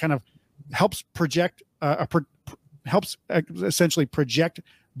music that kind of helps project helps essentially project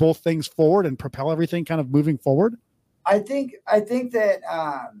both things forward and propel everything kind of moving forward? I think that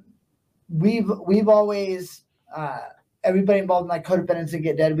we've always everybody involved in like Codefendants and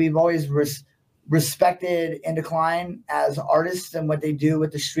Get Dead, we've always respected In Decline as artists and what they do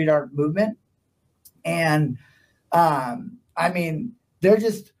with the street art movement. And I mean,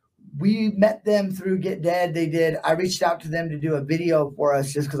 we met them through Get Dead. I reached out to them to do a video for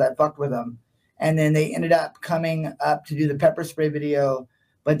us just because I fucked with them. And then they ended up coming up to do the pepper spray video,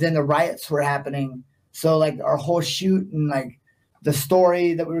 but then the riots were happening. So like our whole shoot and like the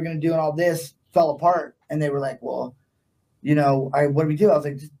story that we were going to do and all this fell apart. And they were like, well, you know, what do we do? I was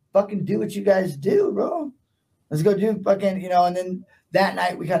like, just fucking do what you guys do, bro. Let's go do fucking, you know. And then that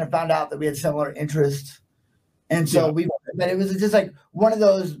night we kind of found out that we had similar interests. And so but it was just like one of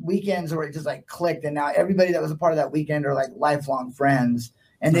those weekends where it just like clicked. And now everybody that was a part of that weekend are like lifelong friends.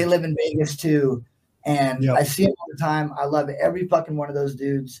 And they live in Vegas too. And I see them all the time. I love every fucking one of those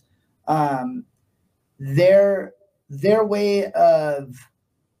dudes. Their way of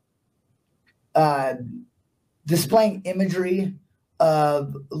displaying imagery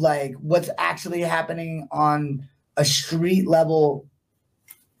of like what's actually happening on a street level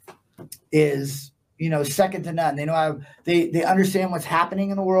is, you know, second to none. They know how they understand what's happening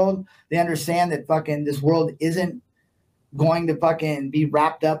in the world. They understand that fucking this world isn't going to fucking be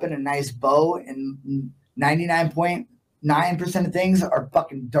wrapped up in a nice bow, and 99.9% of things are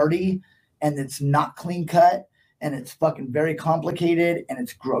fucking dirty, and it's not clean cut, and it's fucking very complicated, and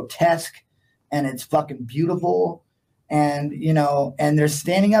it's grotesque, and it's fucking beautiful. And, you know, and they're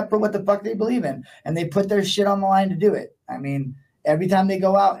standing up for what the fuck they believe in, and they put their shit on the line to do it. I mean, every time they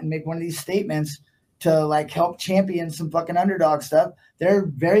go out and make one of these statements to like help champion some fucking underdog stuff, they're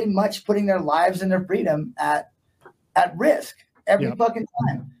very much putting their lives and their freedom at risk every fucking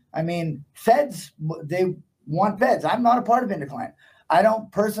time. I mean, feds, they want feds. I'm not a part of In Decline. I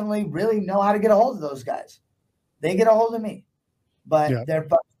don't personally really know how to get a hold of those guys. They get a hold of me, but they're,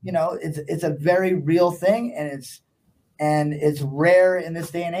 you know, it's a very real thing, and it's rare in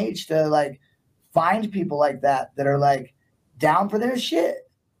this day and age to like find people like that are like down for their shit,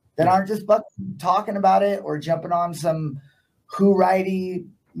 that aren't just fucking talking about it or jumping on some who righty,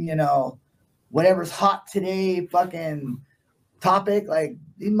 you know, whatever's hot today fucking topic. Like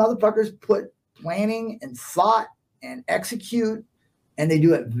these motherfuckers put planning and thought and execute, and they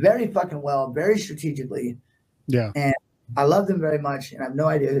do it very fucking well, very strategically. Yeah. And I love them very much, and I have no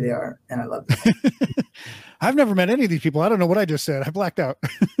idea who they are, and I love them. I've never met any of these people. I don't know what I just said. I blacked out.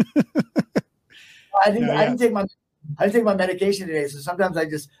 I didn't take my medication today, so sometimes I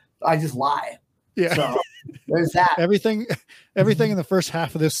just lie. Yeah. So there's that. Everything in the first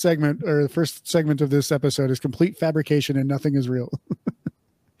half of this segment, or the first segment of this episode, is complete fabrication and nothing is real.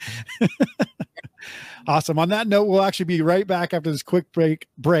 Awesome. On that note, we'll actually be right back after this quick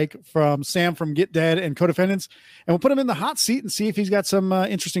break from Sam from Get Dead and Codefendants, and we'll put him in the hot seat and see if he's got some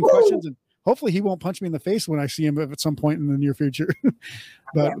interesting questions. And hopefully, he won't punch me in the face when I see him at some point in the near future.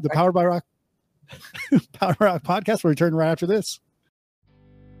 But the Powered by Rock podcast will return right after this.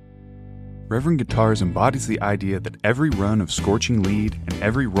 Reverend Guitars embodies the idea that every run of scorching lead and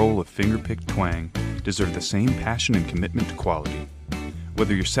every roll of finger-picked twang deserve the same passion and commitment to quality.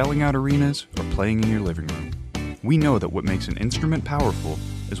 Whether you're selling out arenas or playing in your living room, we know that what makes an instrument powerful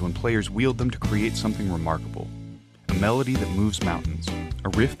is when players wield them to create something remarkable. A melody that moves mountains, a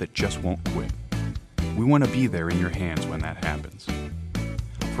riff that just won't quit. We want to be there in your hands when that happens.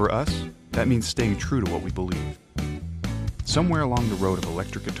 For us, that means staying true to what we believe. Somewhere along the road of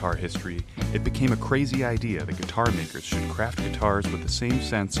electric guitar history, it became a crazy idea that guitar makers should craft guitars with the same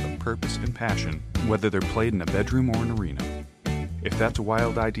sense of purpose and passion, whether they're played in a bedroom or an arena. If that's a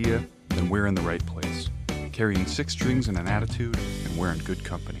wild idea, then we're in the right place, carrying 6 strings and an attitude, and we're in good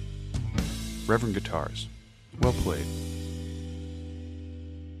company. Reverend Guitars. Well played.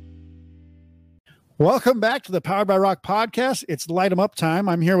 Welcome back to the Powered by Rock podcast. It's Light 'em Up time.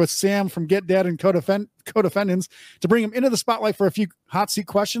 I'm here with Sam from Get Dead and Codefendants to bring him into the spotlight for a few hot seat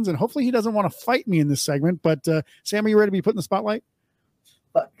questions, and hopefully he doesn't want to fight me in this segment. But Sam, are you ready to be put in the spotlight?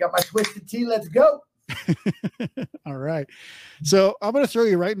 Got my twisted tea. Let's go. All right. So I'm going to throw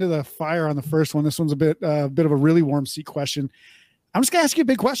you right into the fire on the first one. This one's a bit of a really warm seat question. I'm just going to ask you a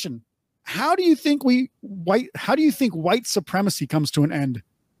big question. How do you think white supremacy comes to an end?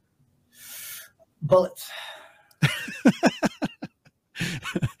 Bullets.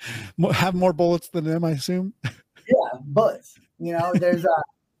 Have more bullets than them, I assume. Yeah, bullets. You know, there's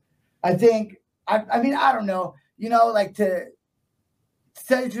I think I mean, I don't know, you know, like to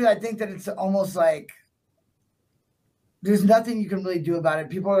tell you the truth, I think that it's almost like there's nothing you can really do about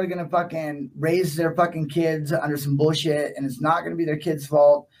it. People are gonna fucking raise their fucking kids under some bullshit, and it's not gonna be their kids'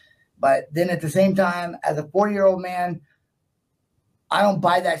 fault. But then at the same time, as a 40-year-old man, I don't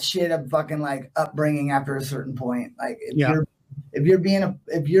buy that shit of fucking like upbringing after a certain point. Like if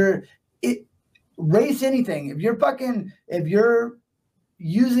you're race anything, if you're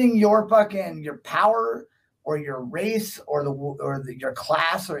using your fucking your power or your race or your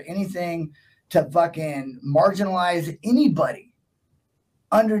class or anything to fucking marginalize anybody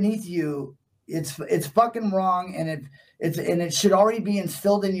underneath you, it's fucking wrong, and it should already be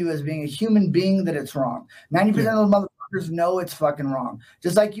instilled in you as being a human being that it's wrong. 90% of those motherfuckers know it's fucking wrong.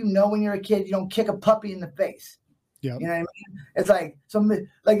 Just like, you know, when you're a kid, you don't kick a puppy in the face. Yeah. You know what I mean? It's like,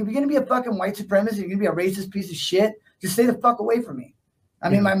 like if you're going to be a fucking white supremacist, you're going to be a racist piece of shit, just stay the fuck away from me. I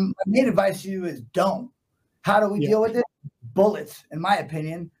mean, my main advice to you is don't. How do we deal with it? Bullets, in my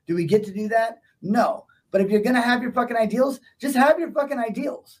opinion. Do we get to do that? No. But if you're going to have your fucking ideals, just have your fucking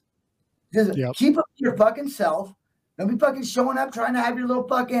ideals. Just keep up your fucking self. Don't be fucking showing up trying to have your little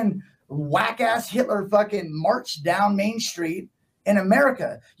fucking whack-ass Hitler fucking march down Main Street in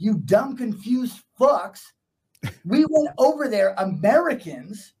America. You dumb, confused fucks. We went over there,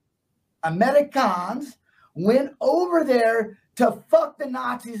 Americans went over there to fuck the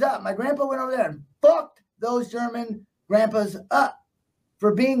Nazis up. My grandpa went over there and fucked those German grandpas up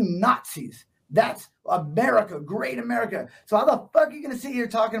for being Nazis. That's America, great America. So how the fuck are you going to sit here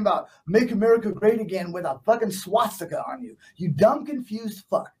talking about make America great again with a fucking swastika on you? You dumb, confused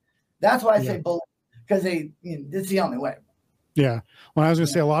fuck. That's why I say bullet, because it's the only way. Yeah. When I was going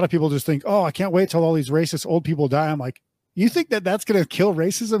to say, a lot of people just think, oh, I can't wait till all these racist old people die. I'm like, you think that that's going to kill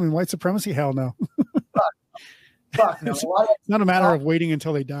racism and white supremacy? Hell no. Fuck no. It's not a matter of waiting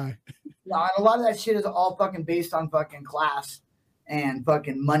until they die. No, and a lot of that shit is all fucking based on fucking class and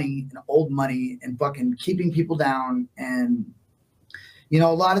fucking money and old money and fucking keeping people down. And, you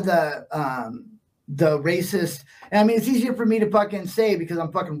know, a lot of the racist, and I mean, it's easier for me to fucking say because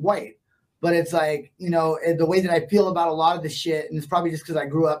I'm fucking white, but it's like, you know, the way that I feel about a lot of the shit, and it's probably just because I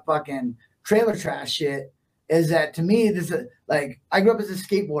grew up fucking trailer trash shit, is that to me, this is like, I grew up as a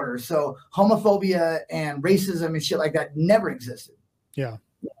skateboarder. So homophobia and racism and shit like that never existed. Yeah.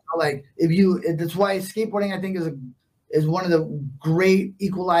 You know, like that's why skateboarding, I think, is one of the great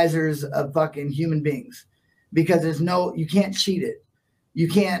equalizers of fucking human beings, because you can't cheat it. You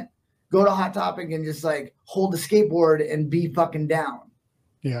can't go to Hot Topic and just like hold the skateboard and be fucking down.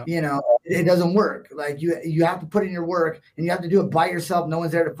 Yeah. You know, it doesn't work. Like you have to put in your work, and you have to do it by yourself. No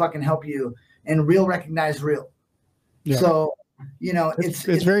one's there to fucking help you, and real recognize real. Yeah. So, you know, it's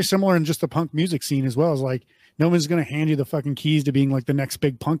very similar in just the punk music scene as well. As like, no one's going to hand you the fucking keys to being like the next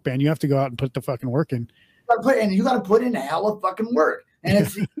big punk band. You have to go out and put the fucking work in. You got to put in a hell of fucking work. And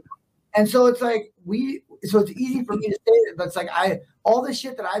it's, and so it's like, so it's easy for me to say it, but it's like, all the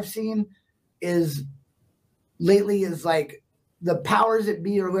shit that I've seen is lately is like the powers that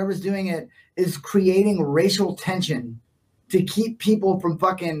be or whoever's doing it is creating racial tension to keep people from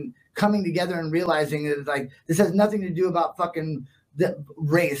fucking coming together and realizing that like this has nothing to do about fucking the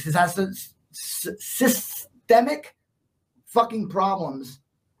race. This has to systemic fucking problems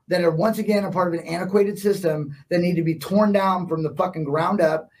that are once again a part of an antiquated system that need to be torn down from the fucking ground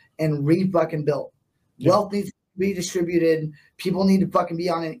up and re-fucking built. Yeah. Wealth needs to be redistributed. People need to fucking be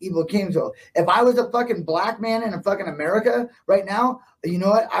on an evil game show. If I was a fucking black man in a fucking America right now, you know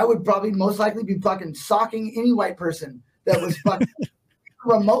what? I would probably most likely be fucking socking any white person that was fucking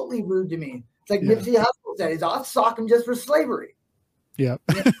remotely rude to me. It's like Nipsey Hussle said, I'll sock him just for slavery. Yeah.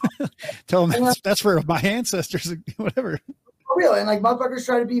 Tell them that's for my ancestors, whatever. For real. And like motherfuckers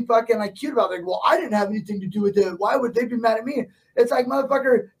try to be fucking like cute about it. Like, well, I didn't have anything to do with it. Why would they be mad at me? It's like,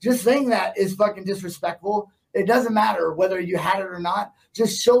 motherfucker, just saying that is fucking disrespectful. It doesn't matter whether you had it or not.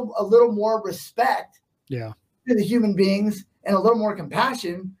 Just show a little more respect to the human beings and a little more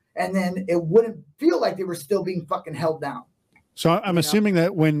compassion. And then it wouldn't feel like they were still being fucking held down. So I'm assuming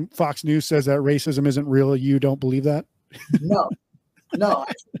that when Fox News says that racism isn't real, you don't believe that? No,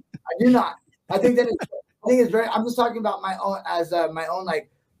 I do not. I think it's very, I'm just talking about my own, as my own like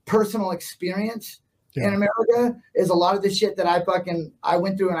personal experience in America is a lot of the shit that I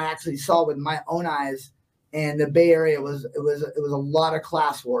went through and I actually saw with my own eyes. And the Bay Area it was a lot of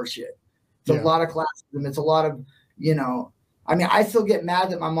class war shit. It's a lot of classism. It's a lot of, I mean, I still get mad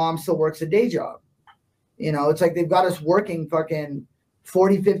that my mom still works a day job. It's like they've got us working fucking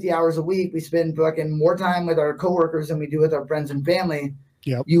 40, 50 hours a week. We spend fucking more time with our coworkers than we do with our friends and family.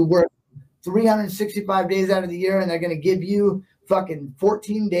 Yep. You work 365 days out of the year and they're going to give you fucking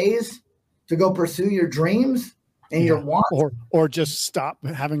 14 days to go pursue your dreams and your wants. Or just stop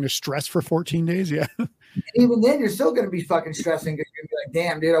having to stress for 14 days. Yeah. And even then you're still going to be fucking stressing because you're going to be like,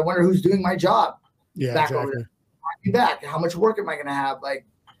 damn, dude, I wonder who's doing my job. Yeah, back exactly. over there. I'll be back. How much work am I going to have? Like,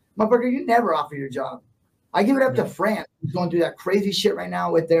 motherfucker, you never offer your job. I give it up to France, who's going through that crazy shit right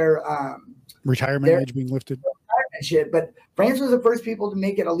now with their retirement age being lifted. Retirement shit. But France was the first people to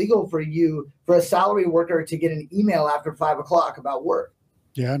make it illegal for a salary worker to get an email after 5 o'clock about work.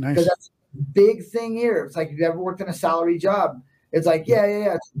 Yeah, nice. Because that's a big thing here. It's like if you ever worked in a salary job, it's like,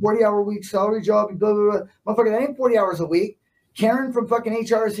 it's a 40-hour week salary job, blah, blah, blah. Motherfucker, that ain't 40 hours a week. Karen from fucking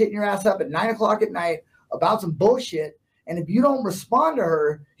HR is hitting your ass up at 9 o'clock at night about some bullshit. And if you don't respond to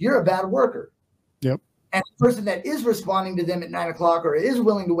her, you're a bad worker. Yep. And the person that is responding to them at 9 o'clock or is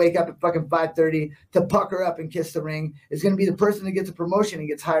willing to wake up at fucking 5:30 to pucker up and kiss the ring is going to be the person that gets a promotion and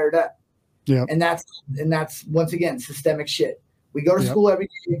gets hired up. Yeah. And that's once again, systemic shit. We go to school every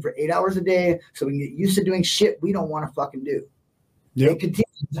day for 8 hours a day so we can get used to doing shit we don't want to fucking do. They can teach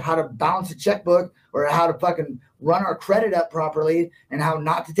us how to balance a checkbook or how to fucking run our credit up properly and how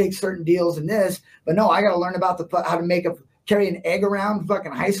not to take certain deals in this. But no, I got to learn about how to carry an egg around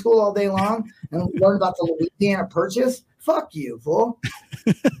fucking high school all day long and learn about the Louisiana Purchase. Fuck you, fool.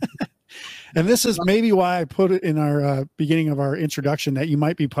 And this is maybe why I put it in our beginning of our introduction that you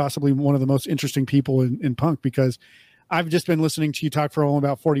might be possibly one of the most interesting people in punk, because I've just been listening to you talk for only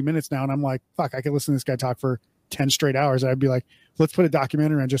about 40 minutes now. And I'm like, fuck, I could listen to this guy talk for 10 straight hours. I'd be like, let's put a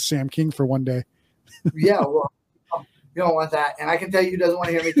documentary on just Sam King for one day. Yeah, well, you don't want that. And I can tell you, doesn't want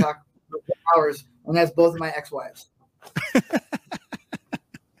to hear me talk for hours. And that's both of my ex-wives.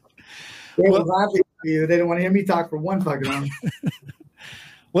 They don't want to hear me talk for one fucking hour.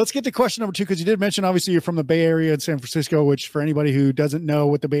 Let's get to question number 2, because you did mention, obviously, you're from the Bay Area and San Francisco, which for anybody who doesn't know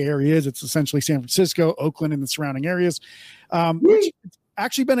what the Bay Area is, it's essentially San Francisco, Oakland, and the surrounding areas. Which it's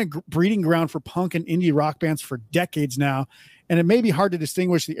actually been a breeding ground for punk and indie rock bands for decades now. And it may be hard to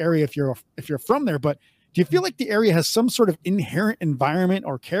distinguish the area if you're from there, but do you feel like the area has some sort of inherent environment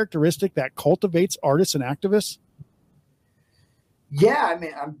or characteristic that cultivates artists and activists? Yeah, I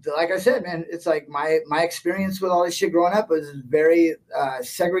mean, like I said, man, it's like my experience with all this shit growing up was very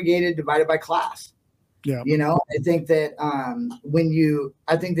segregated, divided by class. Yeah, I think that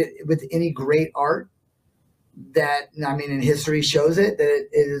I think that with any great art, in history shows it that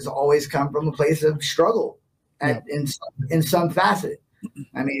it has always come from a place of struggle, in some facet.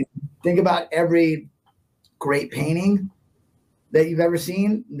 I mean, think about every great painting that you've ever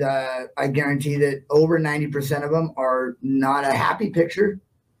seen. I guarantee that over 90% of them are not a happy picture.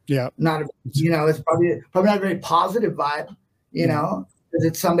 Yeah. It's probably not a very positive vibe, because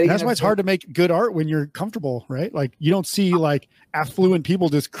it's somebody. That's why it's hard to make good art when you're comfortable, right? Like you don't see like affluent people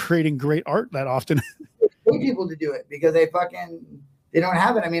just creating great art that often. People to do it because they don't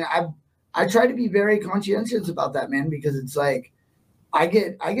have it. I mean, I try to be very conscientious about that, man, because it's like, I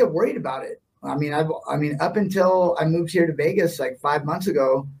get worried about it. I mean, up until I moved here to Vegas like 5 months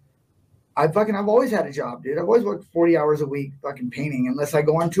ago, I've always had a job, dude. I've always worked 40 hours a week fucking painting unless I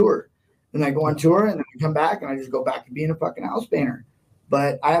go on tour. And I go on tour and then I come back and I just go back to being a fucking house painter.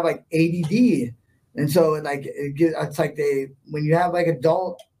 But I have like ADD. And so it's like when you have like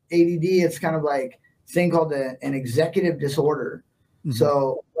adult ADD, it's kind of like a thing called an executive disorder. Mm-hmm.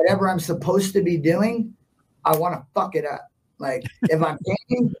 So whatever I'm supposed to be doing, I want to fuck it up. Like if I'm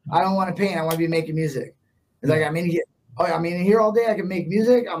painting, I don't want to paint. I want to be making music. It's like I'm in here all day. I can make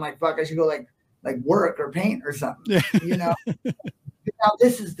music. I'm like, fuck, I should go like work or paint or something. You know, now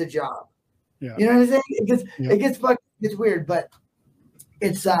this is the job. Yeah. You know what I'm saying? It gets weird, but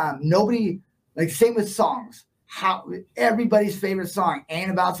it's nobody, like, same with songs. How everybody's favorite song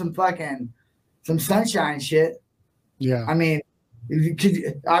ain't about some sunshine shit. Yeah. I mean,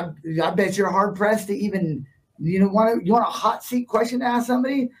 I bet you're hard pressed to even you want a hot seat question to ask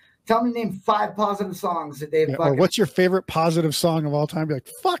somebody. Tell me, name 5 positive songs that they've or what's your favorite positive song of all time? Be like,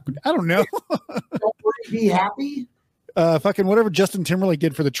 fuck, I don't know. Don't Worry, Be Happy. Fucking whatever Justin Timberlake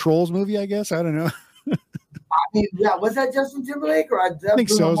did for the Trolls movie, I guess. I don't know. I mean, yeah, was that Justin Timberlake? Or I think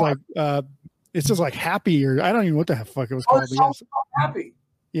so. It was like it's just like Happy, or I don't even know what the fuck it was called. Yes. Happy.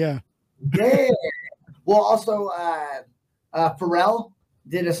 Yeah. Yeah. Well, also Pharrell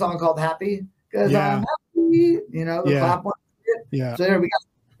did a song called Happy because I'm happy. You know, the clap one. Yeah. So there we go.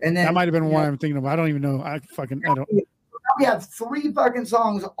 And then that might have been one I'm thinking of. I don't even know. I don't. We have 3 fucking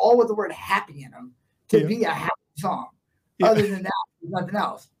songs all with the word happy in them to be a happy song. Other than that, there's nothing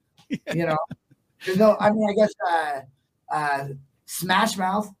else. You know, there's no. I mean, I guess Smash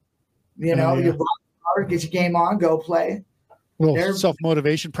Mouth. You know, you rock hard, get your game on, go play. Well,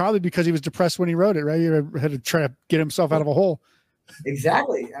 self-motivation, probably because he was depressed when he wrote it, right? He had to try to get himself out of a hole.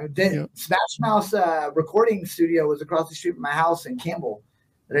 Exactly. I mean, Smash Mouth's recording studio was across the street from my house in Campbell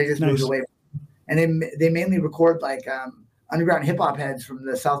that I just moved away from. And they mainly record like underground hip hop heads from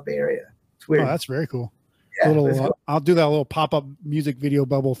the South Bay area. It's weird. Oh, that's very cool. Yeah, cool. I'll do that little pop-up music video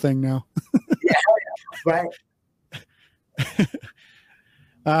bubble thing now. Right.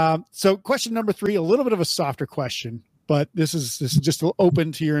 So question number 3, a little bit of a softer question, but this is just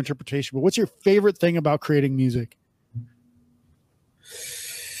open to your interpretation. But what's your favorite thing about creating music?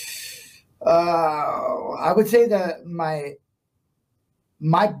 I would say that my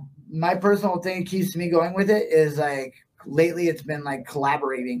personal thing that keeps me going with it is like lately it's been like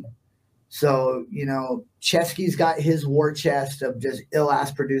collaborating. So, you know, Chesky's got his war chest of just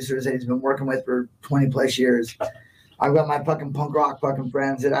ill-ass producers that he's been working with for 20 plus years. I've got my fucking punk rock fucking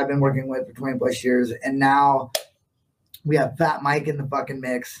friends that I've been working with for 20 plus years. And now we have Fat Mike in the fucking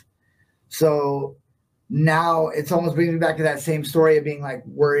mix. So now it's almost bringing me back to that same story of being like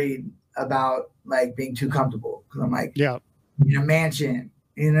worried about like being too comfortable. Cause I'm like, in a mansion,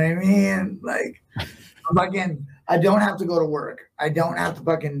 you know what I mean? Like I don't have to go to work. I don't have to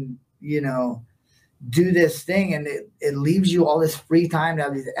fucking, you know, do this thing. And it leaves you all this free time to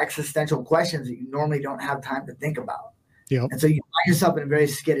have these existential questions that you normally don't have time to think about. Yep. And so you find yourself in a very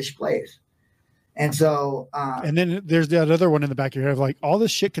skittish place. And so, and then there's that other one in the back of your head of like, all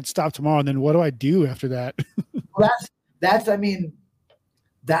this shit could stop tomorrow. And then what do I do after that? Well, that's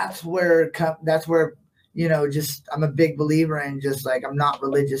where, you know, just, I'm a big believer in just like, I'm not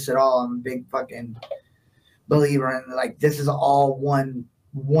religious at all. I'm a big fucking believer in like, this is all one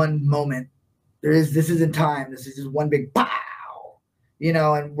moment. This isn't time. This is just one big pow, you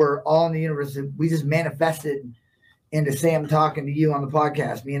know, and we're all in the universe. We just manifested into Sam talking to you on the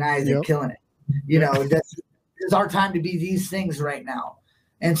podcast. Me and Isaac killing it. You know, it's our time to be these things right now.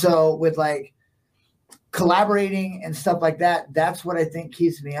 And so with like collaborating and stuff like that, that's what I think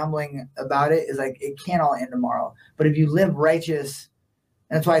keeps me humbling about it is like, it can't all end tomorrow. But if you live righteous,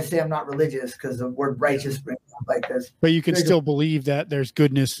 and that's why I say I'm not religious, because the word righteous brings up like this. But you can still believe that there's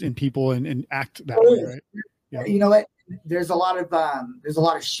goodness in people and act that way, right? Yeah. You know what? There's a lot of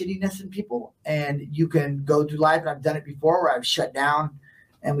shittiness in people, and you can go through life. And I've done it before, where I've shut down,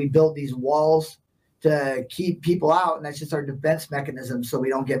 and we build these walls to keep people out, and that's just our defense mechanism, so we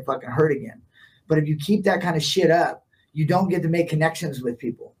don't get fucking hurt again. But if you keep that kind of shit up, you don't get to make connections with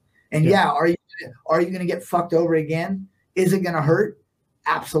people. And are you going to get fucked over again? Is it going to hurt?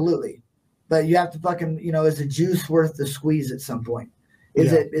 Absolutely. But you have to fucking, you know, is the juice worth the squeeze at some point?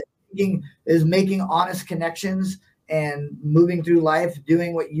 Is making honest connections and moving through life,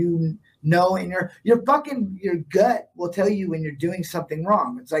 doing what you know, and your gut will tell you when you're doing something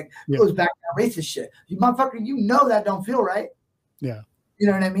wrong. It's like, it goes back to that racist shit. You motherfucker, you know that don't feel right. Yeah. You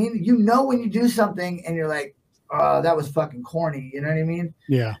know what I mean? You know when you do something and you're like, oh, that was fucking corny. You know what I mean?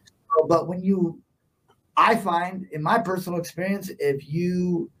 Yeah. But I find in my personal experience, if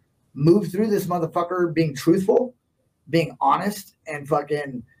you move through this motherfucker being truthful, being honest, and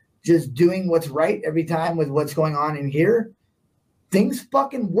fucking just doing what's right every time with what's going on in here, things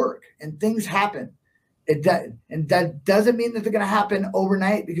fucking work and things happen. It does, and that doesn't mean that they're gonna happen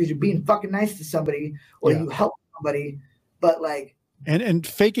overnight because you're being fucking nice to somebody or you help somebody, but like, and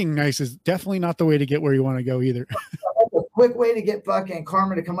faking nice is definitely not the way to get where you want to go either. That's a quick way to get fucking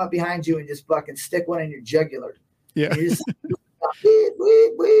karma to come up behind you and just fucking stick one in your jugular. Yeah. And just, weep,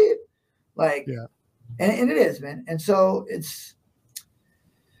 weep, weep. Like, yeah. And it is, man. And so it's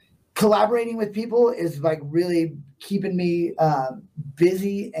collaborating with people is like really keeping me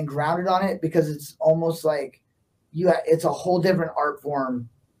busy and grounded on it, because it's almost like it's a whole different art form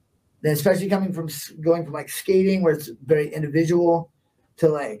than, especially going from like skating where it's very individual to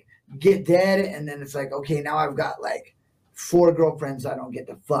like Get Dead. And then it's like, okay, now I've got like 4 girlfriends I don't get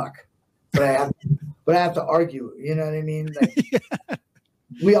to fuck, but I have to argue. You know what I mean? Like,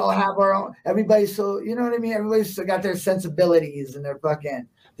 we all have our own, everybody's so, you know what I mean? Everybody's still got their sensibilities and their fucking,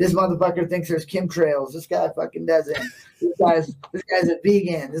 this motherfucker thinks there's chemtrails. This guy fucking doesn't. This guy's a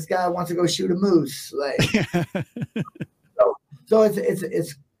vegan. This guy wants to go shoot a moose. Like, so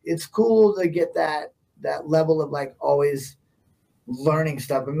it's cool to get that level of like always learning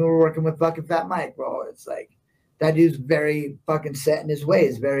stuff. I mean, we're working with fucking Fat Mike, bro. It's like, that dude's very fucking set in his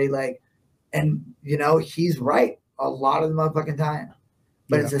ways, very like, and you know, he's right a lot of the motherfucking time.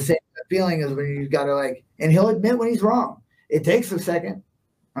 But it's the same feeling as when you got to like, and he'll admit when he's wrong. It takes a second.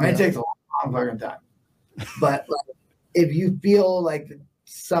 I mean, it takes a long fucking time. But like, if you feel like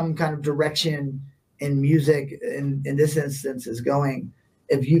some kind of direction in music, in this instance, is going,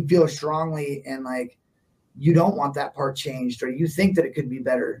 if you feel strongly and like you don't want that part changed, or you think that it could be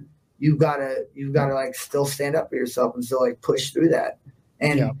better, you've gotta like still stand up for yourself and still like push through that.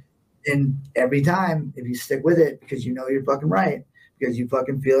 And every time, if you stick with it because you know you're fucking right, because you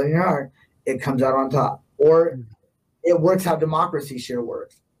fucking feel it in your heart, it comes out on top. Or it works how democracy sure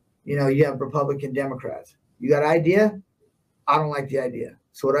works. You know, you have Republican Democrats. You got an idea? I don't like the idea.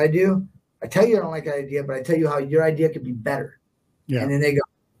 So what do? I tell you I don't like the idea, but I tell you how your idea could be better. Yeah. And then they go,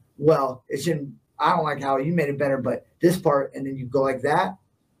 well, it shouldn't, I don't like how you made it better, but this part, and then you go like that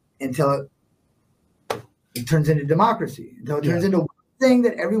until it turns into democracy, until it turns into one thing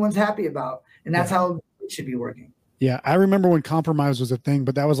that everyone's happy about. And that's how it should be working. Yeah, I remember when compromise was a thing,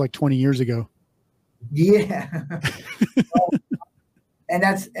 but that was like 20 years ago. Yeah. I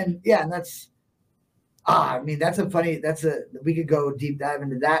mean, we could go deep dive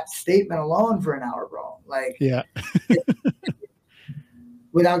into that statement alone for an hour, bro. Like,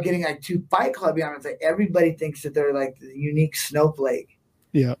 without getting like too Fight Clubby on it, it's like everybody thinks that they're like the unique snowflake.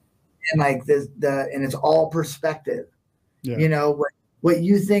 Yeah. And like and it's all perspective. Yeah. You know, what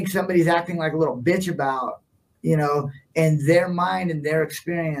you think somebody's acting like a little bitch about, you know, in their mind and their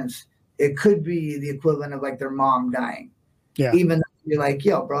experience, it could be the equivalent of like their mom dying. Yeah. Even though you're like,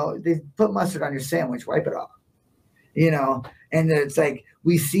 yo, bro, they put mustard on your sandwich, wipe it off. You know, and it's like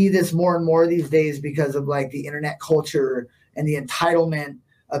we see this more and more these days because of like the internet culture and the entitlement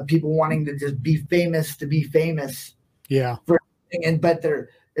of people wanting to just be famous to be famous. Yeah.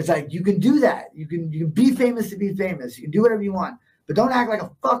 It's like you can do that. You can be famous to be famous. You can do whatever you want, but don't act like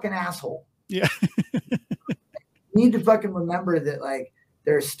a fucking asshole. Yeah. You need to fucking remember that like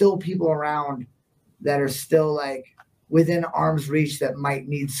there are still people around that are still like within arm's reach that might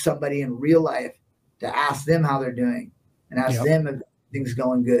need somebody in real life to ask them how they're doing and ask them if things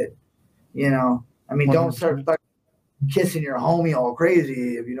going good. You know, I mean, 100%. Don't start fucking kissing your homie all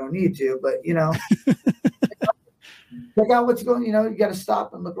crazy if you don't need to, but you know, check out what's going, you know, you got to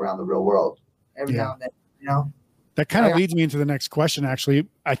stop and look around the real world every now and then, you know. That kind of leads me into the next question, actually.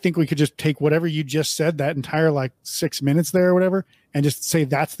 I think we could just take whatever you just said, that entire like 6 minutes there or whatever, and just say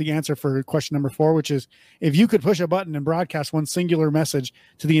that's the answer for question number 4, which is if you could push a button and broadcast one singular message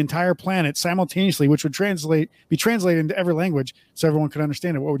to the entire planet simultaneously, which would be translated into every language so everyone could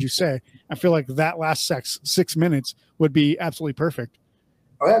understand it, what would you say? I feel like that last 6 minutes would be absolutely perfect.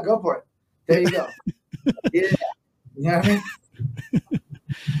 Oh, yeah, go for it. There you go. Yeah. You know what I mean?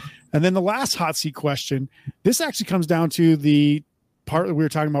 And then the last hot seat question, this actually comes down to the part that we were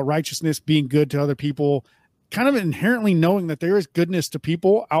talking about, righteousness, being good to other people, kind of inherently knowing that there is goodness to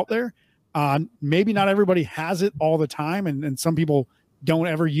people out there. Maybe not everybody has it all the time, and some people don't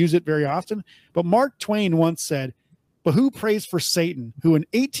ever use it very often. But Mark Twain once said, but who prays for Satan, who in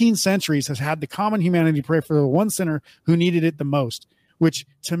 18 centuries has had the common humanity pray for the one sinner who needed it the most? Which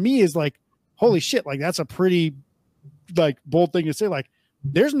to me is like, holy shit, like that's a pretty like bold thing to say. Like,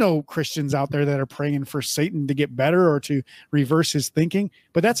 there's no Christians out there that are praying for Satan to get better or to reverse his thinking.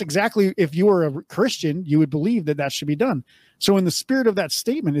 But that's exactly, if you were a Christian, you would believe that that should be done. So in the spirit of that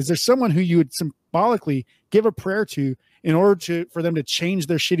statement, is there someone who you would symbolically give a prayer to in order for them to change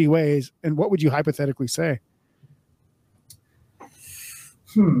their shitty ways? And what would you hypothetically say?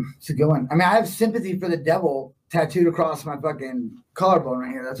 It's a good one. I mean, I have sympathy for the devil tattooed across my fucking collarbone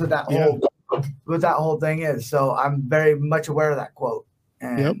right here. That's what that whole thing is. So I'm very much aware of that quote.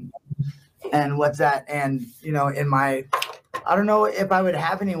 And what's that? And I don't know if I would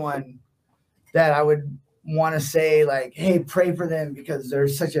have anyone that I would want to say like, hey, pray for them because they're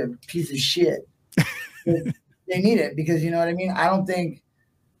such a piece of shit. They need it because, you know what I mean? I don't think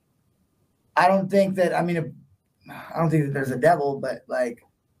that there's a devil, but like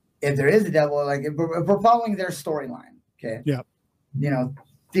if there is a devil, like if we're following their storyline, okay. Yeah.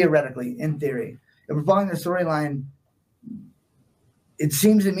 Theoretically, in theory, if we're following their storyline, it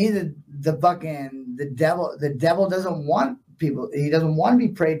seems to me that the devil doesn't want people. He doesn't want to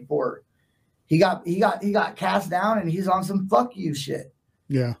be prayed for. He got cast down and he's on some fuck you shit.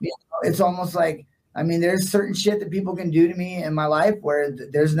 Yeah. It's almost like, I mean, there's certain shit that people can do to me in my life where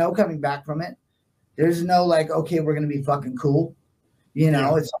there's no coming back from it. There's no like, okay, we're going to be fucking cool.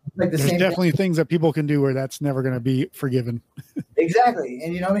 It's like there's definitely things that people can do where that's never going to be forgiven. Exactly.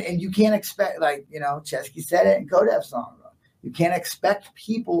 And, and you can't expect, like, Chesky said it in Codef's song, bro. You can't expect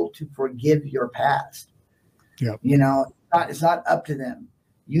people to forgive your past. Yeah. It's not up to them.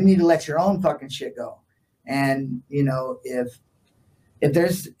 You need to let your own fucking shit go. And, if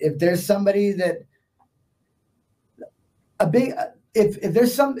there's somebody that if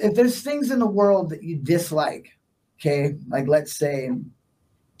there's things in the world that you dislike, okay, like let's say,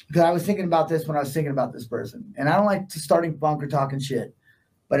 because I was thinking about this when I was thinking about this person, and I don't like starting funk or talking shit,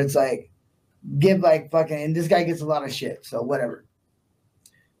 but it's like give like fucking, and this guy gets a lot of shit, so whatever.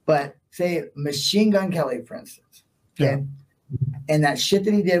 But say Machine Gun Kelly, for instance, okay, and that shit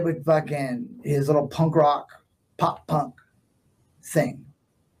that he did with fucking his little punk rock, pop punk thing,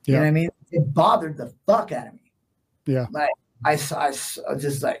 you know what I mean? It bothered the fuck out of me. Yeah, like I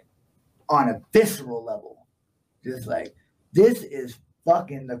just like on a visceral level, just like this is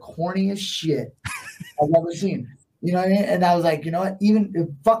fucking the corniest shit I've ever seen. You know what I mean? And I was like, you know what?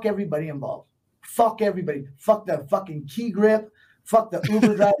 Even fuck everybody involved. Fuck everybody. Fuck the fucking key grip. Fuck the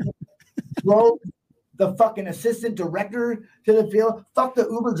Uber driver. Throw the fucking assistant director to the field. Fuck the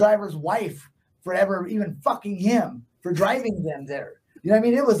Uber driver's wife for ever even fucking him for driving them there. You know what I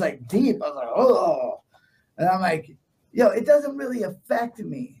mean? It was like deep. I was like, oh. And I'm like, it doesn't really affect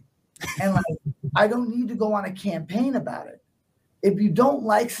me. And like, I don't need to go on a campaign about it. If you don't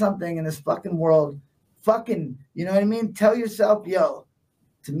like something in this fucking world, fucking, you know what I mean? Tell yourself,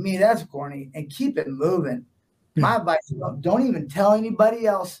 to me, that's corny, and keep it moving. Yeah. My advice, don't even tell anybody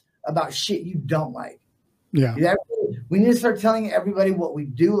else about shit you don't like. Yeah. We need to start telling everybody what we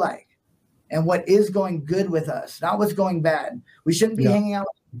do like and what is going good with us, not what's going bad. We shouldn't be hanging out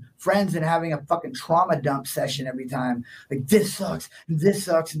with friends and having a fucking trauma dump session every time. Like, this sucks, and this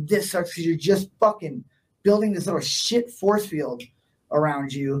sucks, and this sucks, because you're just fucking building this little shit force field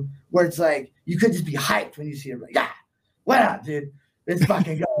around you where it's like you could just be hyped when you see it. Like, why not, dude? It's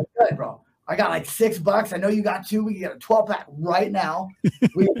fucking good, bro. I got like $6. I know you got 2. We can get a 12-pack right now.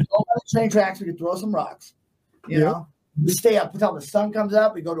 We can go on the train tracks. We can throw some rocks. You know, we stay up until the sun comes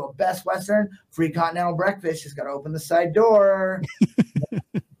up. We go to a Best Western, free continental breakfast. Just got to open the side door.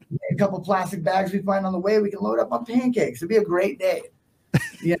 A couple plastic bags we find on the way. We can load up on pancakes. It'd be a great day,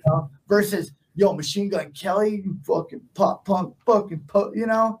 versus, Machine Gun Kelly, you fucking pop punk, fucking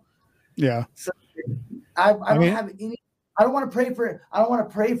Yeah. So I don't want to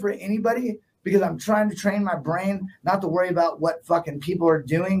pray for anybody, because I'm trying to train my brain not to worry about what fucking people are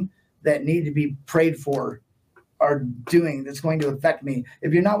doing that need to be prayed for are doing that's going to affect me.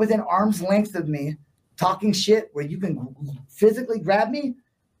 If you're not within arm's length of me talking shit where you can physically grab me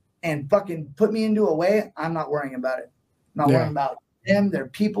and fucking put me into a way, I'm not worrying about it. I'm not worrying about them, their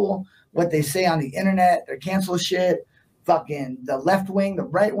people, what they say on the internet, their cancel shit, fucking the left wing, the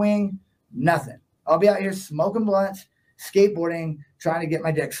right wing, nothing. I'll be out here smoking blunts, skateboarding, trying to get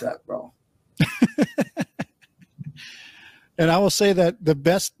my dick sucked, bro. And I will say that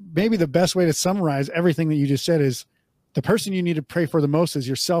maybe the best way to summarize everything that you just said is the person you need to pray for the most is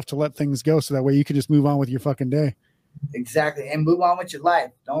yourself, to let things go, so that way you can just move on with your fucking day. Exactly. And move on with your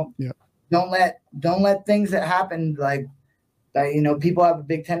life. Don't let things that happen like that, people have a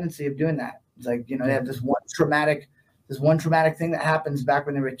big tendency of doing that. It's like, they have this one traumatic thing that happens back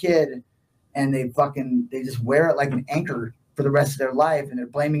when they were a kid, and they just wear it like an anchor for the rest of their life, and they're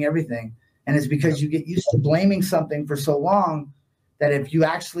blaming everything. And it's because you get used to blaming something for so long that if you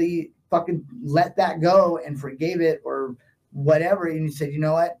actually fucking let that go and forgave it or whatever, and you said, you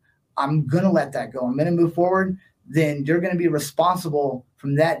know what, I'm going to let that go, I'm going to move forward, then you're going to be responsible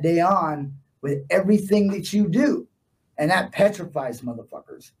from that day on with everything that you do. And that petrifies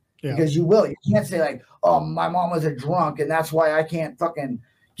motherfuckers. Yeah. Because you will. You can't say like, oh, my mom was a drunk and that's why I can't fucking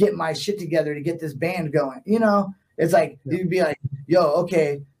get my shit together to get this band going. You know, it's like, you'd be like, yo,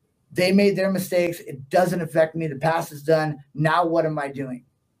 okay, they made their mistakes. It doesn't affect me. The past is done. Now what am I doing?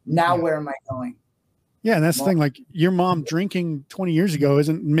 Now where am I going? Yeah, and that's the thing. Like your mom drinking 20 years ago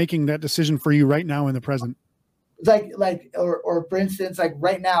isn't making that decision for you right now in the present. Or for instance, like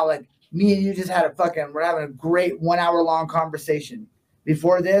right now, like me and you just had we're having a great 1 hour long conversation.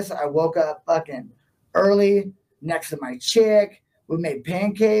 Before this, I woke up fucking early next to my chick. We made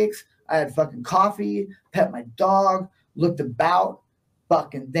pancakes. I had fucking coffee, pet my dog, looked about,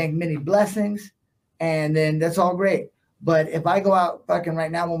 fucking thanked many blessings. And then that's all great. But if I go out fucking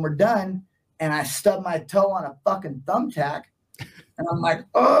right now when we're done and I stub my toe on a fucking thumbtack and I'm like,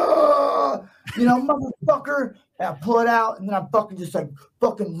 oh, you know, motherfucker, and I pull it out and then I'm fucking just like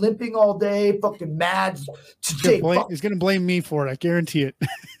fucking limping all day, fucking mad. He's going to blame me for it. I guarantee it.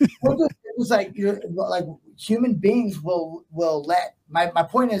 It's like, like human beings will let, my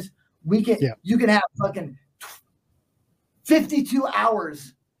point is you can have fucking 52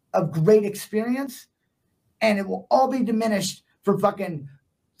 hours of great experience and it will all be diminished for fucking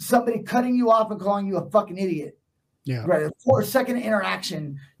somebody cutting you off and calling you a fucking idiot. Yeah. Right. A 4-second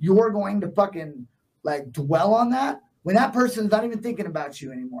interaction, you're going to fucking like dwell on that when that person's not even thinking about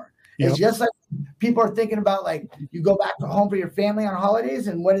you anymore. Yep. It's just like people are thinking about, like, you go back home for your family on holidays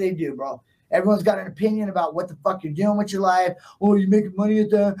and what do, bro? Everyone's got an opinion about what the fuck you're doing with your life. Oh, you making money at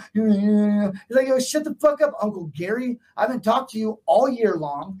that? It's like, yo, shut the fuck up, Uncle Gary. I haven't talked to you all year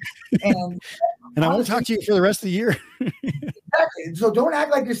long. And I won't talk to you for the rest of the year. Exactly. So don't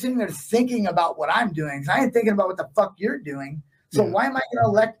act like you're sitting there thinking about what I'm doing. I ain't thinking about what the fuck you're doing. So why am I going to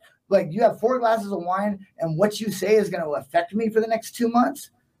elect, like, you have 4 glasses of wine and what you say is going to affect me for the next 2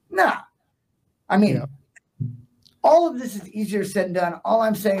 months? Nah. I mean, all of this is easier said than done. All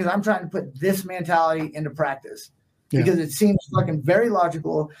I'm saying is I'm trying to put this mentality into practice because it seems fucking very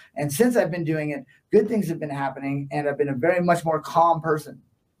logical. And since I've been doing it, good things have been happening. And I've been a very much more calm person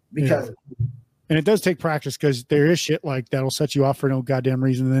because of it. And it does take practice because there is shit like that'll set you off for no goddamn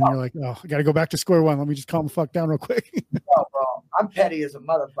reason. And then you're like, oh, I got to go back to square one. Let me just calm the fuck down real quick. No, bro. I'm petty as a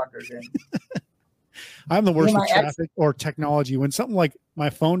motherfucker. I'm the worst with traffic or technology. When something like my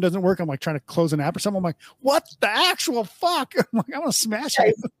phone doesn't work, I'm like trying to close an app or something. I'm like, what the actual fuck? I'm like, I'm going to smash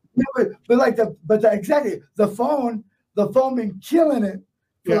it. Exactly. The phone been killing it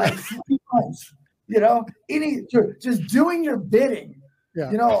for like 3 months, you know, just doing your bidding,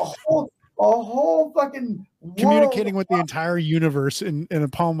 you know, a whole fucking communicating with the entire universe in a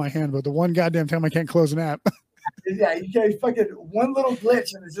palm of my hand, but the one goddamn time I can't close an app. Yeah, you get fucking one little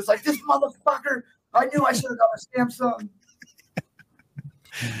glitch and it's just like, this motherfucker, I knew I should have got a Samsung.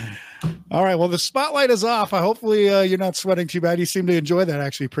 All right, well, the spotlight is off. Hopefully you're not sweating too bad. You seem to enjoy that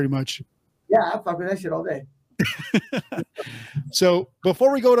actually pretty much. Yeah, I fuck with that shit all day. So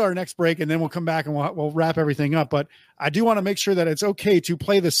before we go to our next break, and then we'll come back and we'll wrap everything up, but I do want to make sure that it's okay to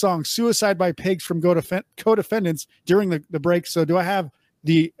play the song Suicide by Pigs from Codefendants during the break. So do I have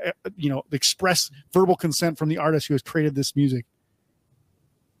the the express verbal consent from the artist who has created this music?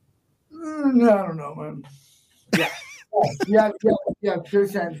 No, I don't know, man. Yeah.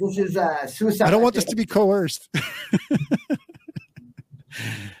 This is Suicide. I don't want this to be coerced.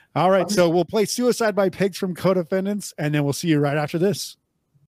 All right, so we'll play Suicide by Pigs from Codefendants, and then we'll see you right after this.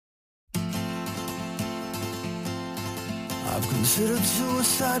 I've considered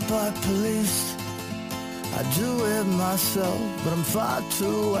suicide by police. I do it myself, but I'm far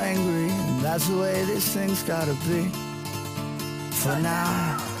too angry, and that's the way these things gotta be for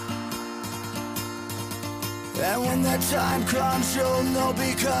now. And when that time comes, you'll know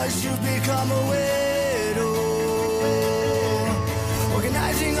because you've become a widow.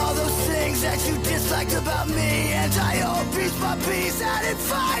 Organizing all those things that you disliked about me, and I hope piece by piece that it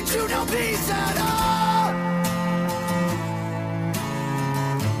finds you no peace at all.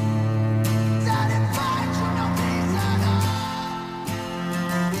 That it finds you no peace at all.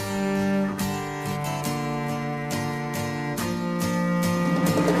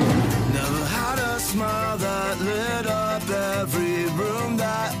 Never had a smile that lit up every room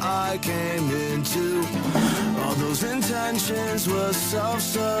that I came into. All those intentions were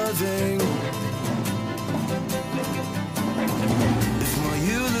self-serving. If my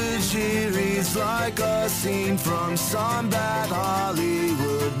eulogy reads like a scene from some bad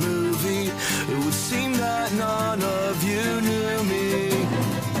Hollywood movie, it it seemed that none of you knew me.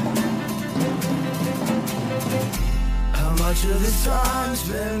 How much of this time's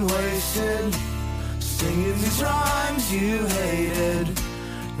been wasted singing these rhymes you hated?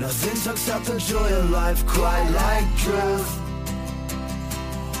 Nothing sucks out the joy of life quite like truth.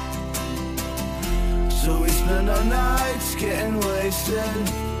 So we spend our nights getting wasted,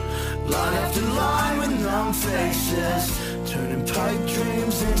 line after line with numb faces, turning pipe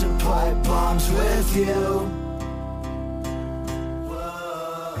dreams into pipe bombs with you.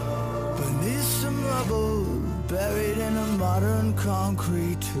 Beneath some rubble, buried in a modern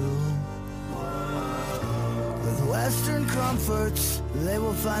concrete tomb, with Western comforts, they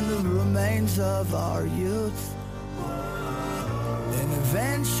will find the remains of our youth. In a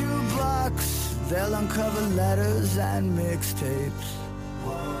venture box, they'll uncover letters and mixtapes,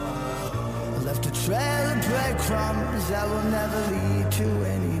 left a trail of breadcrumbs that will never lead to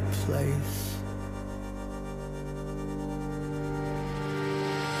any place.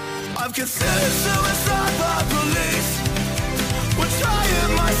 I've considered suicide by police. We're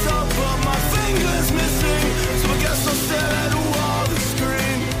trying myself, but my finger's missing, so I guess I'll stare at a wall and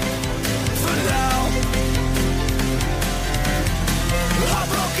scream for now. I'm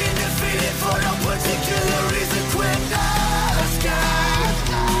broken, defeated for no particular reason. Quit asking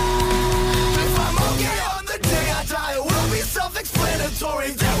if I'm okay on the day I die. It will be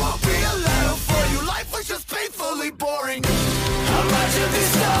self-explanatory. There won't be a letter for you. Life was just painfully boring. How much of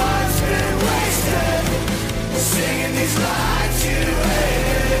this time's been wasted singing these lines you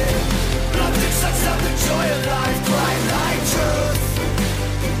hated? Nothing sucks up the joy of life quite like truth.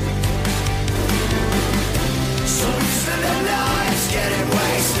 So we spend our lives getting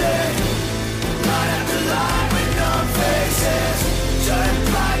wasted, line after line with numb faces, turn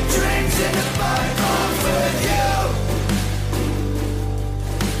pipe dreams into pipe bombs with you.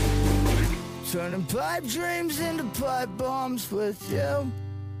 Turning pipe dreams into pipe bombs with you.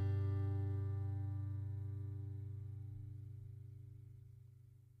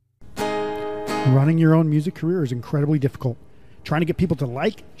 Running your own music career is incredibly difficult. Trying to get people to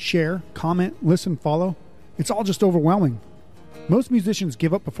like, share, comment, listen, follow, it's all just overwhelming. Most musicians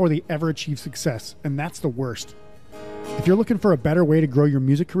give up before they ever achieve success, and that's the worst. If you're looking for a better way to grow your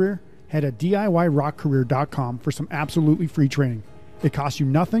music career, head to DIYrockcareer.com for some absolutely free training. It costs you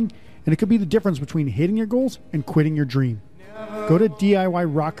nothing, and it could be the difference between hitting your goals and quitting your dream. Go to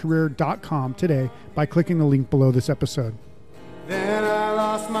DIYrockcareer.com today by clicking the link below this episode. Then I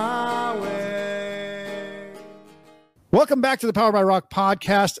lost my way. Welcome back to the Power by Rock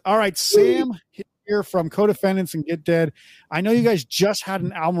podcast. All right, Sam here from Codefendants and Get Dead. I know you guys just had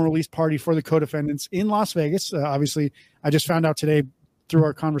an album release party for the Codefendants in Las Vegas. Obviously, I just found out today through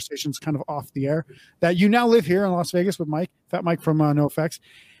our conversations kind of off the air that you now live here in Las Vegas with Mike, Fat Mike from NoFX.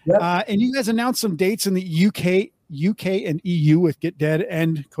 Yep. And you guys announced some dates in the UK and EU with Get Dead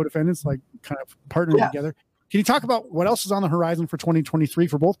and Codefendants, like kind of partnering together. Can you talk about what else is on the horizon for 2023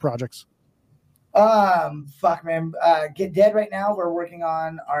 for both projects? Fuck, man. Get Dead right now. We're working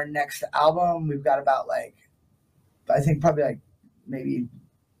on our next album. We've got about I think probably maybe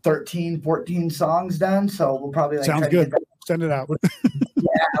 13, 14 songs done. So we'll probably sounds good. Send it out. Yeah,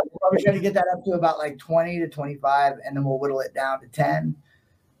 we'll probably try to get that up to about 20 to 25, and then we'll whittle it down to 10.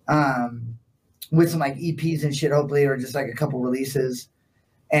 With some EPs and shit, hopefully, or just a couple releases.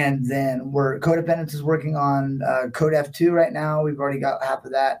 And then Codependents is working on Code F2 right now. We've already got half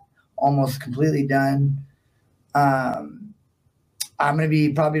of that almost completely done. I'm going to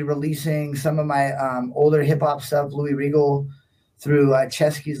be probably releasing some of my older hip hop stuff, Louis Regal, through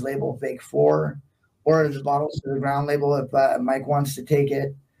Chesky's label, Fake 4, or the Bottles to the Ground label if Mike wants to take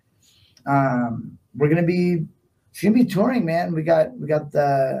it. We're going to be touring, man. We got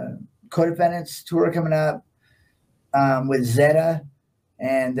the Codependents tour coming up with Zeta.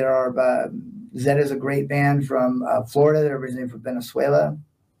 And there are Zeta's a great band from Florida. They're originally from Venezuela.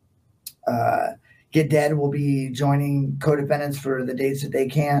 Get Dead will be joining Codependents for the dates that they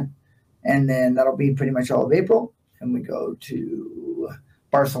can. And then that'll be pretty much all of April. And we go to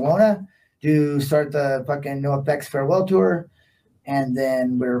Barcelona to start the fucking NoFX farewell tour. And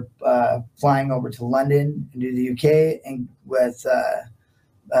then we're flying over to London and do the UK and with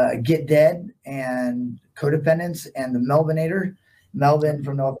Get Dead and Codependents and the Melvinator. Melvin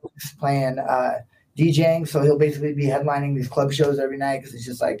from NoFX playing DJing. So he'll basically be headlining these club shows every night because it's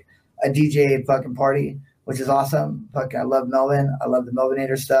just a DJ fucking party, which is awesome. Fucking, I love Melvin. I love the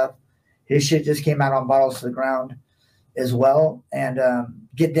Melvinator stuff. His shit just came out on Bottles to the Ground as well. And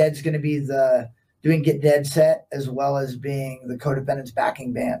Get Dead's going to be doing Get Dead set as well as being the Codependents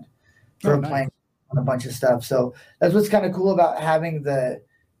backing band for playing on a bunch of stuff. So that's what's kind of cool about having the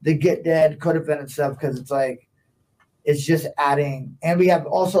the Get Dead Codefendant stuff because it's like it's just adding. And we have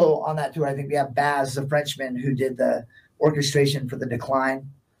also on that tour, I think we have Baz, the Frenchman, who did the orchestration for The Decline.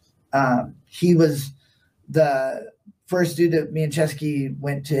 He was the first dude that me and Chesky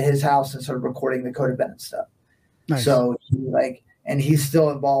went to his house and started recording the Codefendant stuff. Nice. So and he's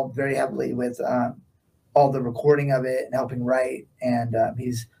still involved very heavily with all the recording of it and helping write. And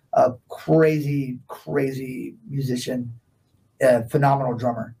he's a crazy, crazy musician, phenomenal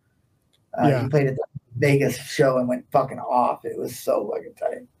drummer. He played at the Vegas show and went fucking off. It was so fucking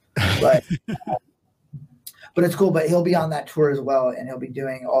tight. But it's cool. But he'll be on that tour as well, and he'll be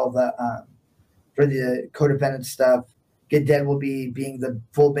doing all the for the Codefendant stuff. Get Dead will be being the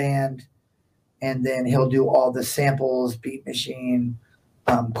full band, and then he'll do all the samples, beat machine,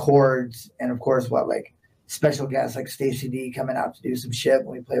 chords, and of course special guests like Stacey D coming out to do some shit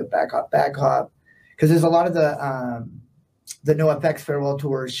when we play with Back Hop. Because there's a lot of the No Effects farewell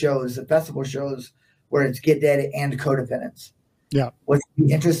tour shows, the festival shows where it's Get Dead and Codefendants. Yeah. Which would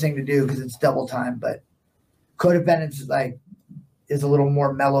be interesting to do because it's double time, but Codefendants is a little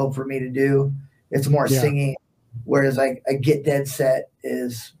more mellow for me to do. It's more singing, whereas like a Get Dead set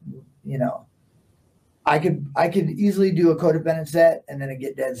is, I could easily do a Codefendant set and then a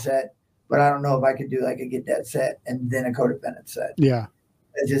Get Dead set, but I don't know if I could do like a Get Dead set and then a Codefendant set. Yeah.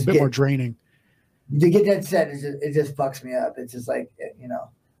 It's just a bit more draining. The Get Dead set it just fucks me up. It's just like,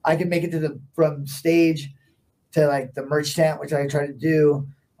 I can make it from stage to like the merch tent, which I try to do.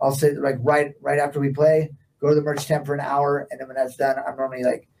 I'll sit like right after we play, go to the merch tent for an hour, and then when that's done, I'm normally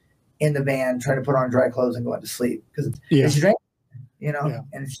like in the van trying to put on dry clothes and going to sleep because it's draining, and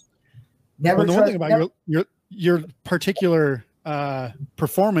it's never. Well, the one thing about your particular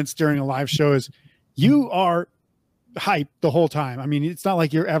performance during a live show is you are hype the whole time. I mean, it's not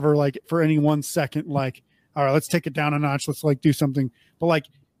like you're ever like for any 1 second like, all right, let's take it down a notch, let's like do something. But like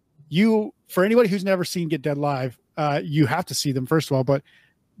for anybody who's never seen Get Dead live, you have to see them first of all, but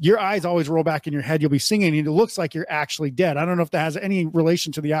your eyes always roll back in your head. You'll be singing and it looks like you're actually dead. I don't know if that has any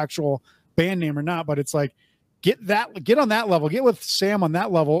relation to the actual band name or not, but it's like get on that level, get with Sam on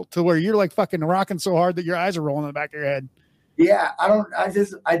that level to where you're like fucking rocking so hard that your eyes are rolling in the back of your head. Yeah,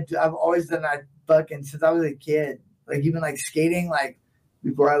 I've always done that fucking since I was a kid. Like even like skating, like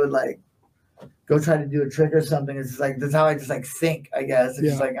before I would like go try to do a trick or something. It's just like that's how I just like think, I guess. It's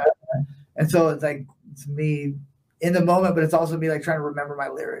just like and so it's like it's me in the moment, but it's also me like trying to remember my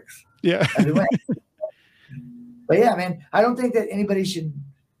lyrics. Yeah. But yeah, man, I don't think that anybody should.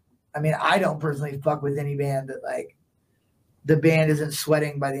 I mean, I don't personally fuck with any band that like the band isn't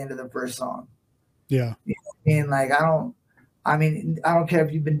sweating by the end of the first song. Yeah. I mean, like I don't care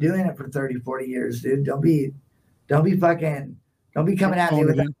if you've been doing it for 30, 40 years, dude. Don't be coming at me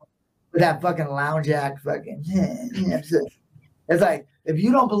with that fucking lounge act fucking. It's like, if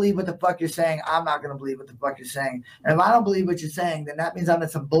you don't believe what the fuck you're saying, I'm not going to believe what the fuck you're saying. And if I don't believe what you're saying, then that means I'm at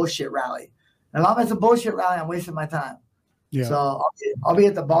some bullshit rally. And if I'm at some bullshit rally, I'm wasting my time. Yeah. So I'll be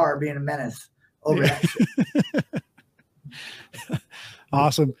at the bar being a menace over that shit.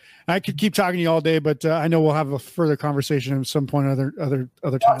 Awesome. I could keep talking to you all day, but I know we'll have a further conversation at some point other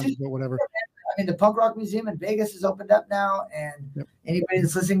times, but whatever. I mean, the Punk Rock Museum in Vegas is opened up now, and anybody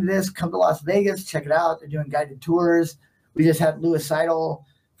that's listening to this, come to Las Vegas, check it out. They're doing guided tours. We just had Louis Seidel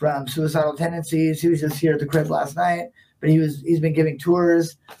from Suicidal Tendencies. He was just here at the crib last night, but he's been giving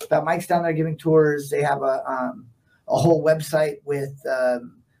tours. Got Mike's down there giving tours. They have a whole website with a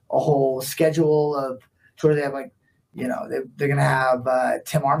whole schedule of tours. They have like, they're gonna have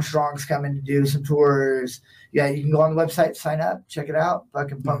Tim Armstrong's coming to do some tours. Yeah, you can go on the website, sign up, check it out.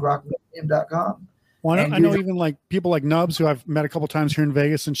 Fucking punkrockmuseum.com. Well, I know even like people like Nubs, who I've met a couple times here in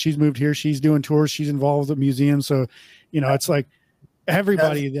Vegas, and she's moved here. She's doing tours. She's involved with the museum. So, it's like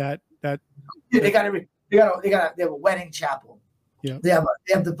everybody they have a wedding chapel. Yeah, they have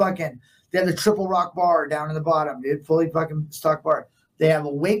the Triple Rock bar down in the bottom, dude, fully fucking stock bar. They have a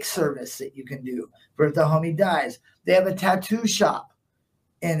wake service that you can do for if the homie dies. They have a tattoo shop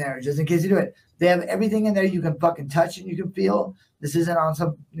in there just in case you do it. They have everything in there you can fucking touch and you can feel. This isn't on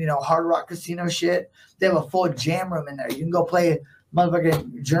some, hard rock casino shit. They have a full jam room in there. You can go play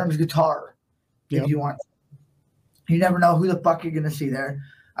motherfucking Germ's guitar if you want. You never know who the fuck you're going to see there.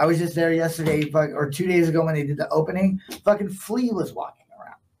 I was just there yesterday or 2 days ago when they did the opening. Fucking Flea was walking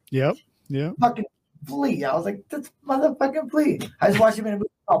around. Yep. Yeah. Fucking Flea. I was like, that's motherfucking Flea. I just watched him in a movie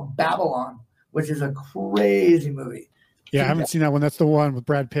called Babylon, which is a crazy movie. Yeah, I haven't seen that one. That's the one with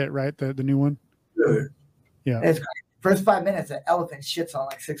Brad Pitt, right? The new one. Dude. Yeah. It's crazy. First 5 minutes, an elephant shits on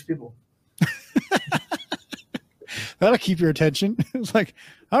like 6 people. That'll keep your attention. It's like,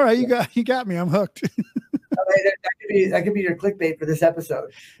 all right, you got me. I'm hooked. That could be your clickbait for this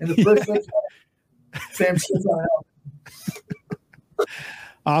episode. In the first clip, Sam shits on it.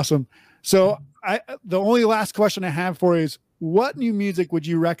 Awesome. So the only last question I have for you is, what new music would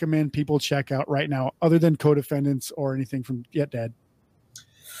you recommend people check out right now, other than Codefendants or anything from Get Dead?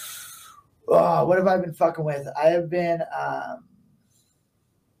 Oh, what have I been fucking with? I have been,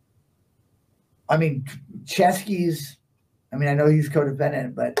 Chesky's, I know he's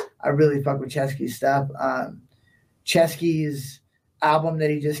codependent, but I really fuck with Chesky's stuff. Chesky's album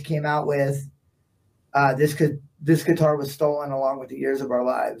that he just came out with, This Guitar Was Stolen Along with the Years of Our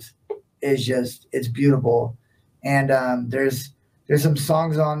Lives, is just, it's beautiful. And there's some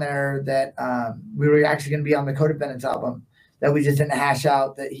songs on there that we were actually going to be on the Codefendants album that we just didn't hash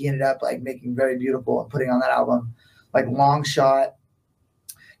out, that he ended up like making very beautiful and putting on that album, like Long Shot.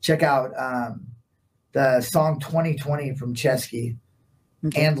 Check out the song 2020 from Chesky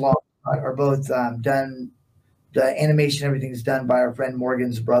and Long Shot are both done. The animation, everything's done by our friend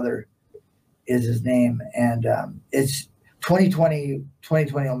Morgan's brother is his name. And it's 2020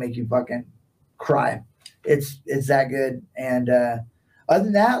 will make you fucking cry. It's that good. And other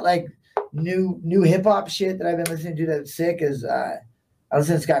than that, like new hip hop shit that I've been listening to that's sick is I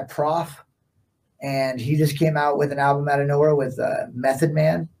listen to this guy Prof, and he just came out with an album out of nowhere with Method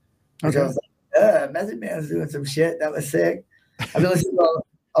Man. Which I was like, Method Man's doing some shit. That was sick. I've been listening to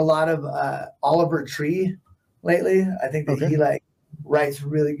a lot of Oliver Tree lately. I think that he like writes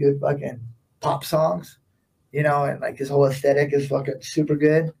really good fucking pop songs, and like his whole aesthetic is fucking super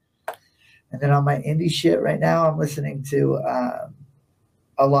good. And then on my indie shit right now, I'm listening to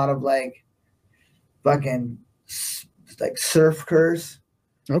a lot of like fucking like Surf Curse.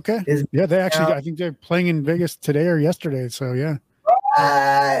 Okay. Yeah, they actually, I think they're playing in Vegas today or yesterday. So yeah.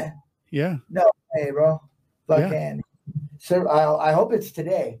 Yeah. No way, bro. Fucking. So I hope it's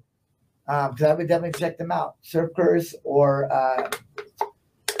today, because I would definitely check them out. Surf Curse or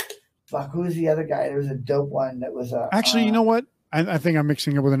who was the other guy? There was a dope one that was actually, you know what? I think I'm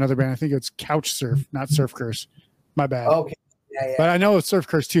mixing it with another band. I think it's Couch Surf, not Surf Curse. My bad. Okay. Yeah. But I know it's Surf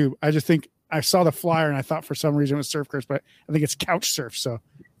Curse too. I just think I saw the flyer and I thought for some reason it was Surf Curse, but I think it's Couch Surf. So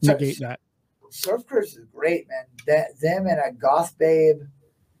negate that. Surf Curse is great, man. Them and a Goth Babe,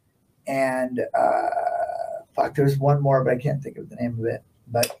 and there's one more, but I can't think of the name of it.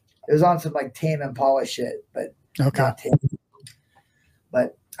 But it was on some like Tame Impala shit, but not Tame.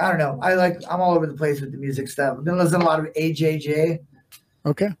 But I don't know. I'm all over the place with the music stuff. I've been listening to a lot of AJJ.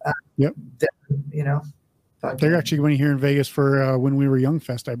 Okay. Yep. They're actually going here in Vegas for When We Were Young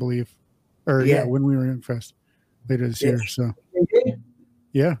Fest, I believe. When We Were Young Fest later this year. So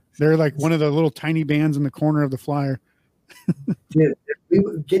yeah, they're like one of the little tiny bands in the corner of the flyer. Dude,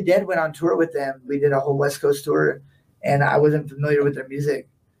 Get Dead went on tour with them. We did a whole West Coast tour, and I wasn't familiar with their music.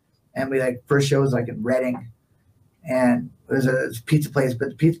 And we first show was like in Reading, and it was a pizza place, but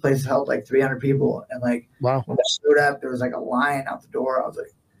the pizza place held like 300 people. And wow, when I showed up, there was like a line out the door. I was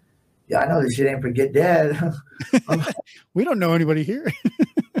like, yeah, I know this shit ain't for Get Dead. We don't know anybody here.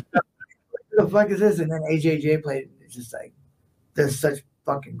 What the fuck is this? And then AJJ played. It's just like, there's such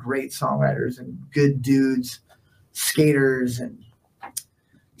fucking great songwriters and good dudes, skaters, and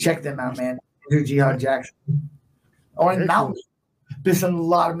check them out, man. Andrew Jihad Jackson. Oh, and mountains. There's a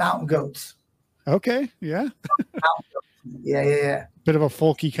lot of mountain goats. Okay, yeah. Yeah. Bit of a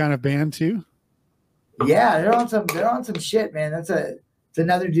folky kind of band too. Yeah, they're on some shit, man. It's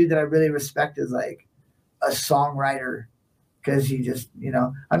another dude that I really respect as like a songwriter, because he just,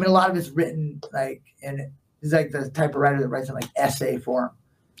 a lot of it's written like, and he's like the type of writer that writes in like essay form.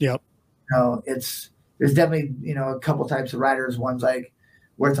 Yep. There's definitely, a couple types of writers. One's like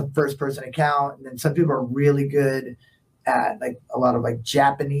where it's a first person account, and then some people are really good at like a lot of like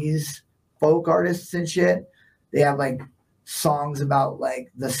Japanese folk artists and shit. They have like songs about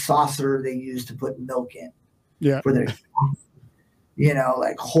like the saucer they use to put milk in. Yeah. For their,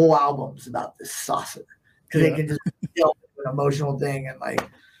 like whole albums about this saucer, because they can just build an emotional thing and like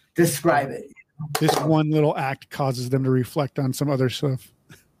describe it. This one little act causes them to reflect on some other stuff.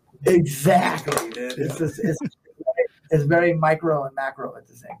 Exactly, dude. It's very micro and macro at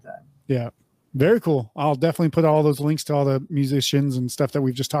the same time. Yeah. Very cool. I'll definitely put all those links to all the musicians and stuff that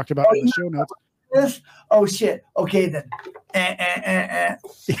we've just talked about in the show notes. This? Oh shit. Okay then.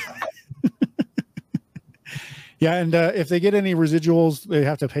 Yeah, and if they get any residuals, they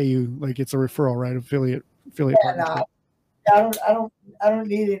have to pay you. Like it's a referral, right? Affiliate. Yeah, no, I don't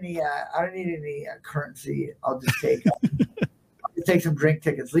need any. I don't need any currency. I'll just take some drink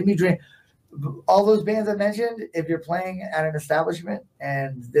tickets. Leave me drink. All those bands I mentioned, if you're playing at an establishment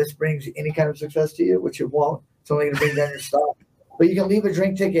and this brings any kind of success to you, which it won't, it's only going to bring down your stock. But you can leave a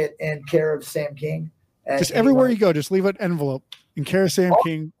drink ticket in care of Sam King, Just everywhere you go, just leave an envelope and carry Sam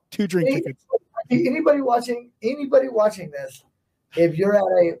King 2 drink tickets. Anybody watching this, if you're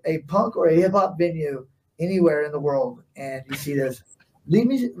at a punk or a hip hop venue anywhere in the world and you see this, leave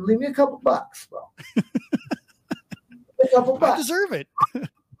me a couple bucks, bro. A couple bucks. I deserve it. I'm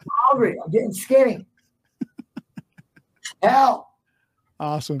hungry. I'm getting skinny. Hell.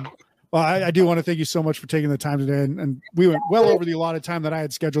 Awesome. Well, I do want to thank you so much for taking the time today, and we went well over the allotted time that I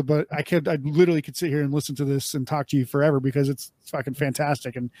had scheduled, but I literally could sit here and listen to this and talk to you forever because it's fucking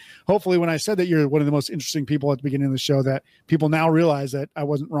fantastic. And hopefully when I said that you're one of the most interesting people at the beginning of the show, that people now realize that I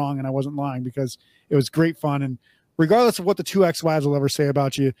wasn't wrong and I wasn't lying, because it was great fun. And regardless of what the 2 ex-wives will ever say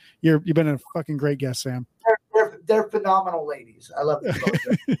about you, you've been a fucking great guest, Sam. They're phenomenal ladies. I love them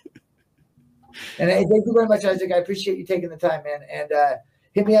both. And hey, thank you very much, Isaac. I appreciate you taking the time, man. And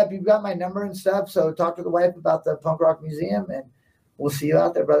hit me up. You've got my number and stuff. So talk to the wife about the Punk Rock Museum, and we'll see you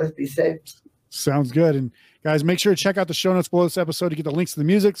out there, brothers. Be safe. Sounds good. And guys, make sure to check out the show notes below this episode to get the links to the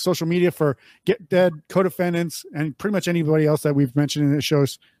music, social media for Get Dead, Codefendants, and pretty much anybody else that we've mentioned in the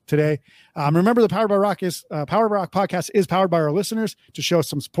shows today. Remember, the Powered by Rock podcast is powered by our listeners. To show us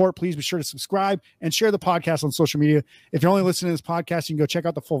some support, please be sure to subscribe and share the podcast on social media. If you're only listening to this podcast, you can go check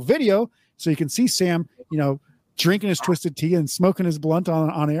out the full video so you can see Sam, drinking his twisted tea and smoking his blunt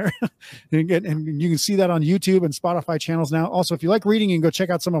on air. and you can see that on YouTube and Spotify channels now. Also, if you like reading, you can go check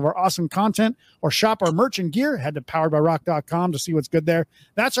out some of our awesome content or shop our merch and gear. Head to poweredbyrock.com to see what's good there.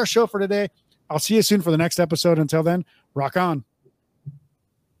 That's our show for today. I'll see you soon for the next episode. Until then, rock on.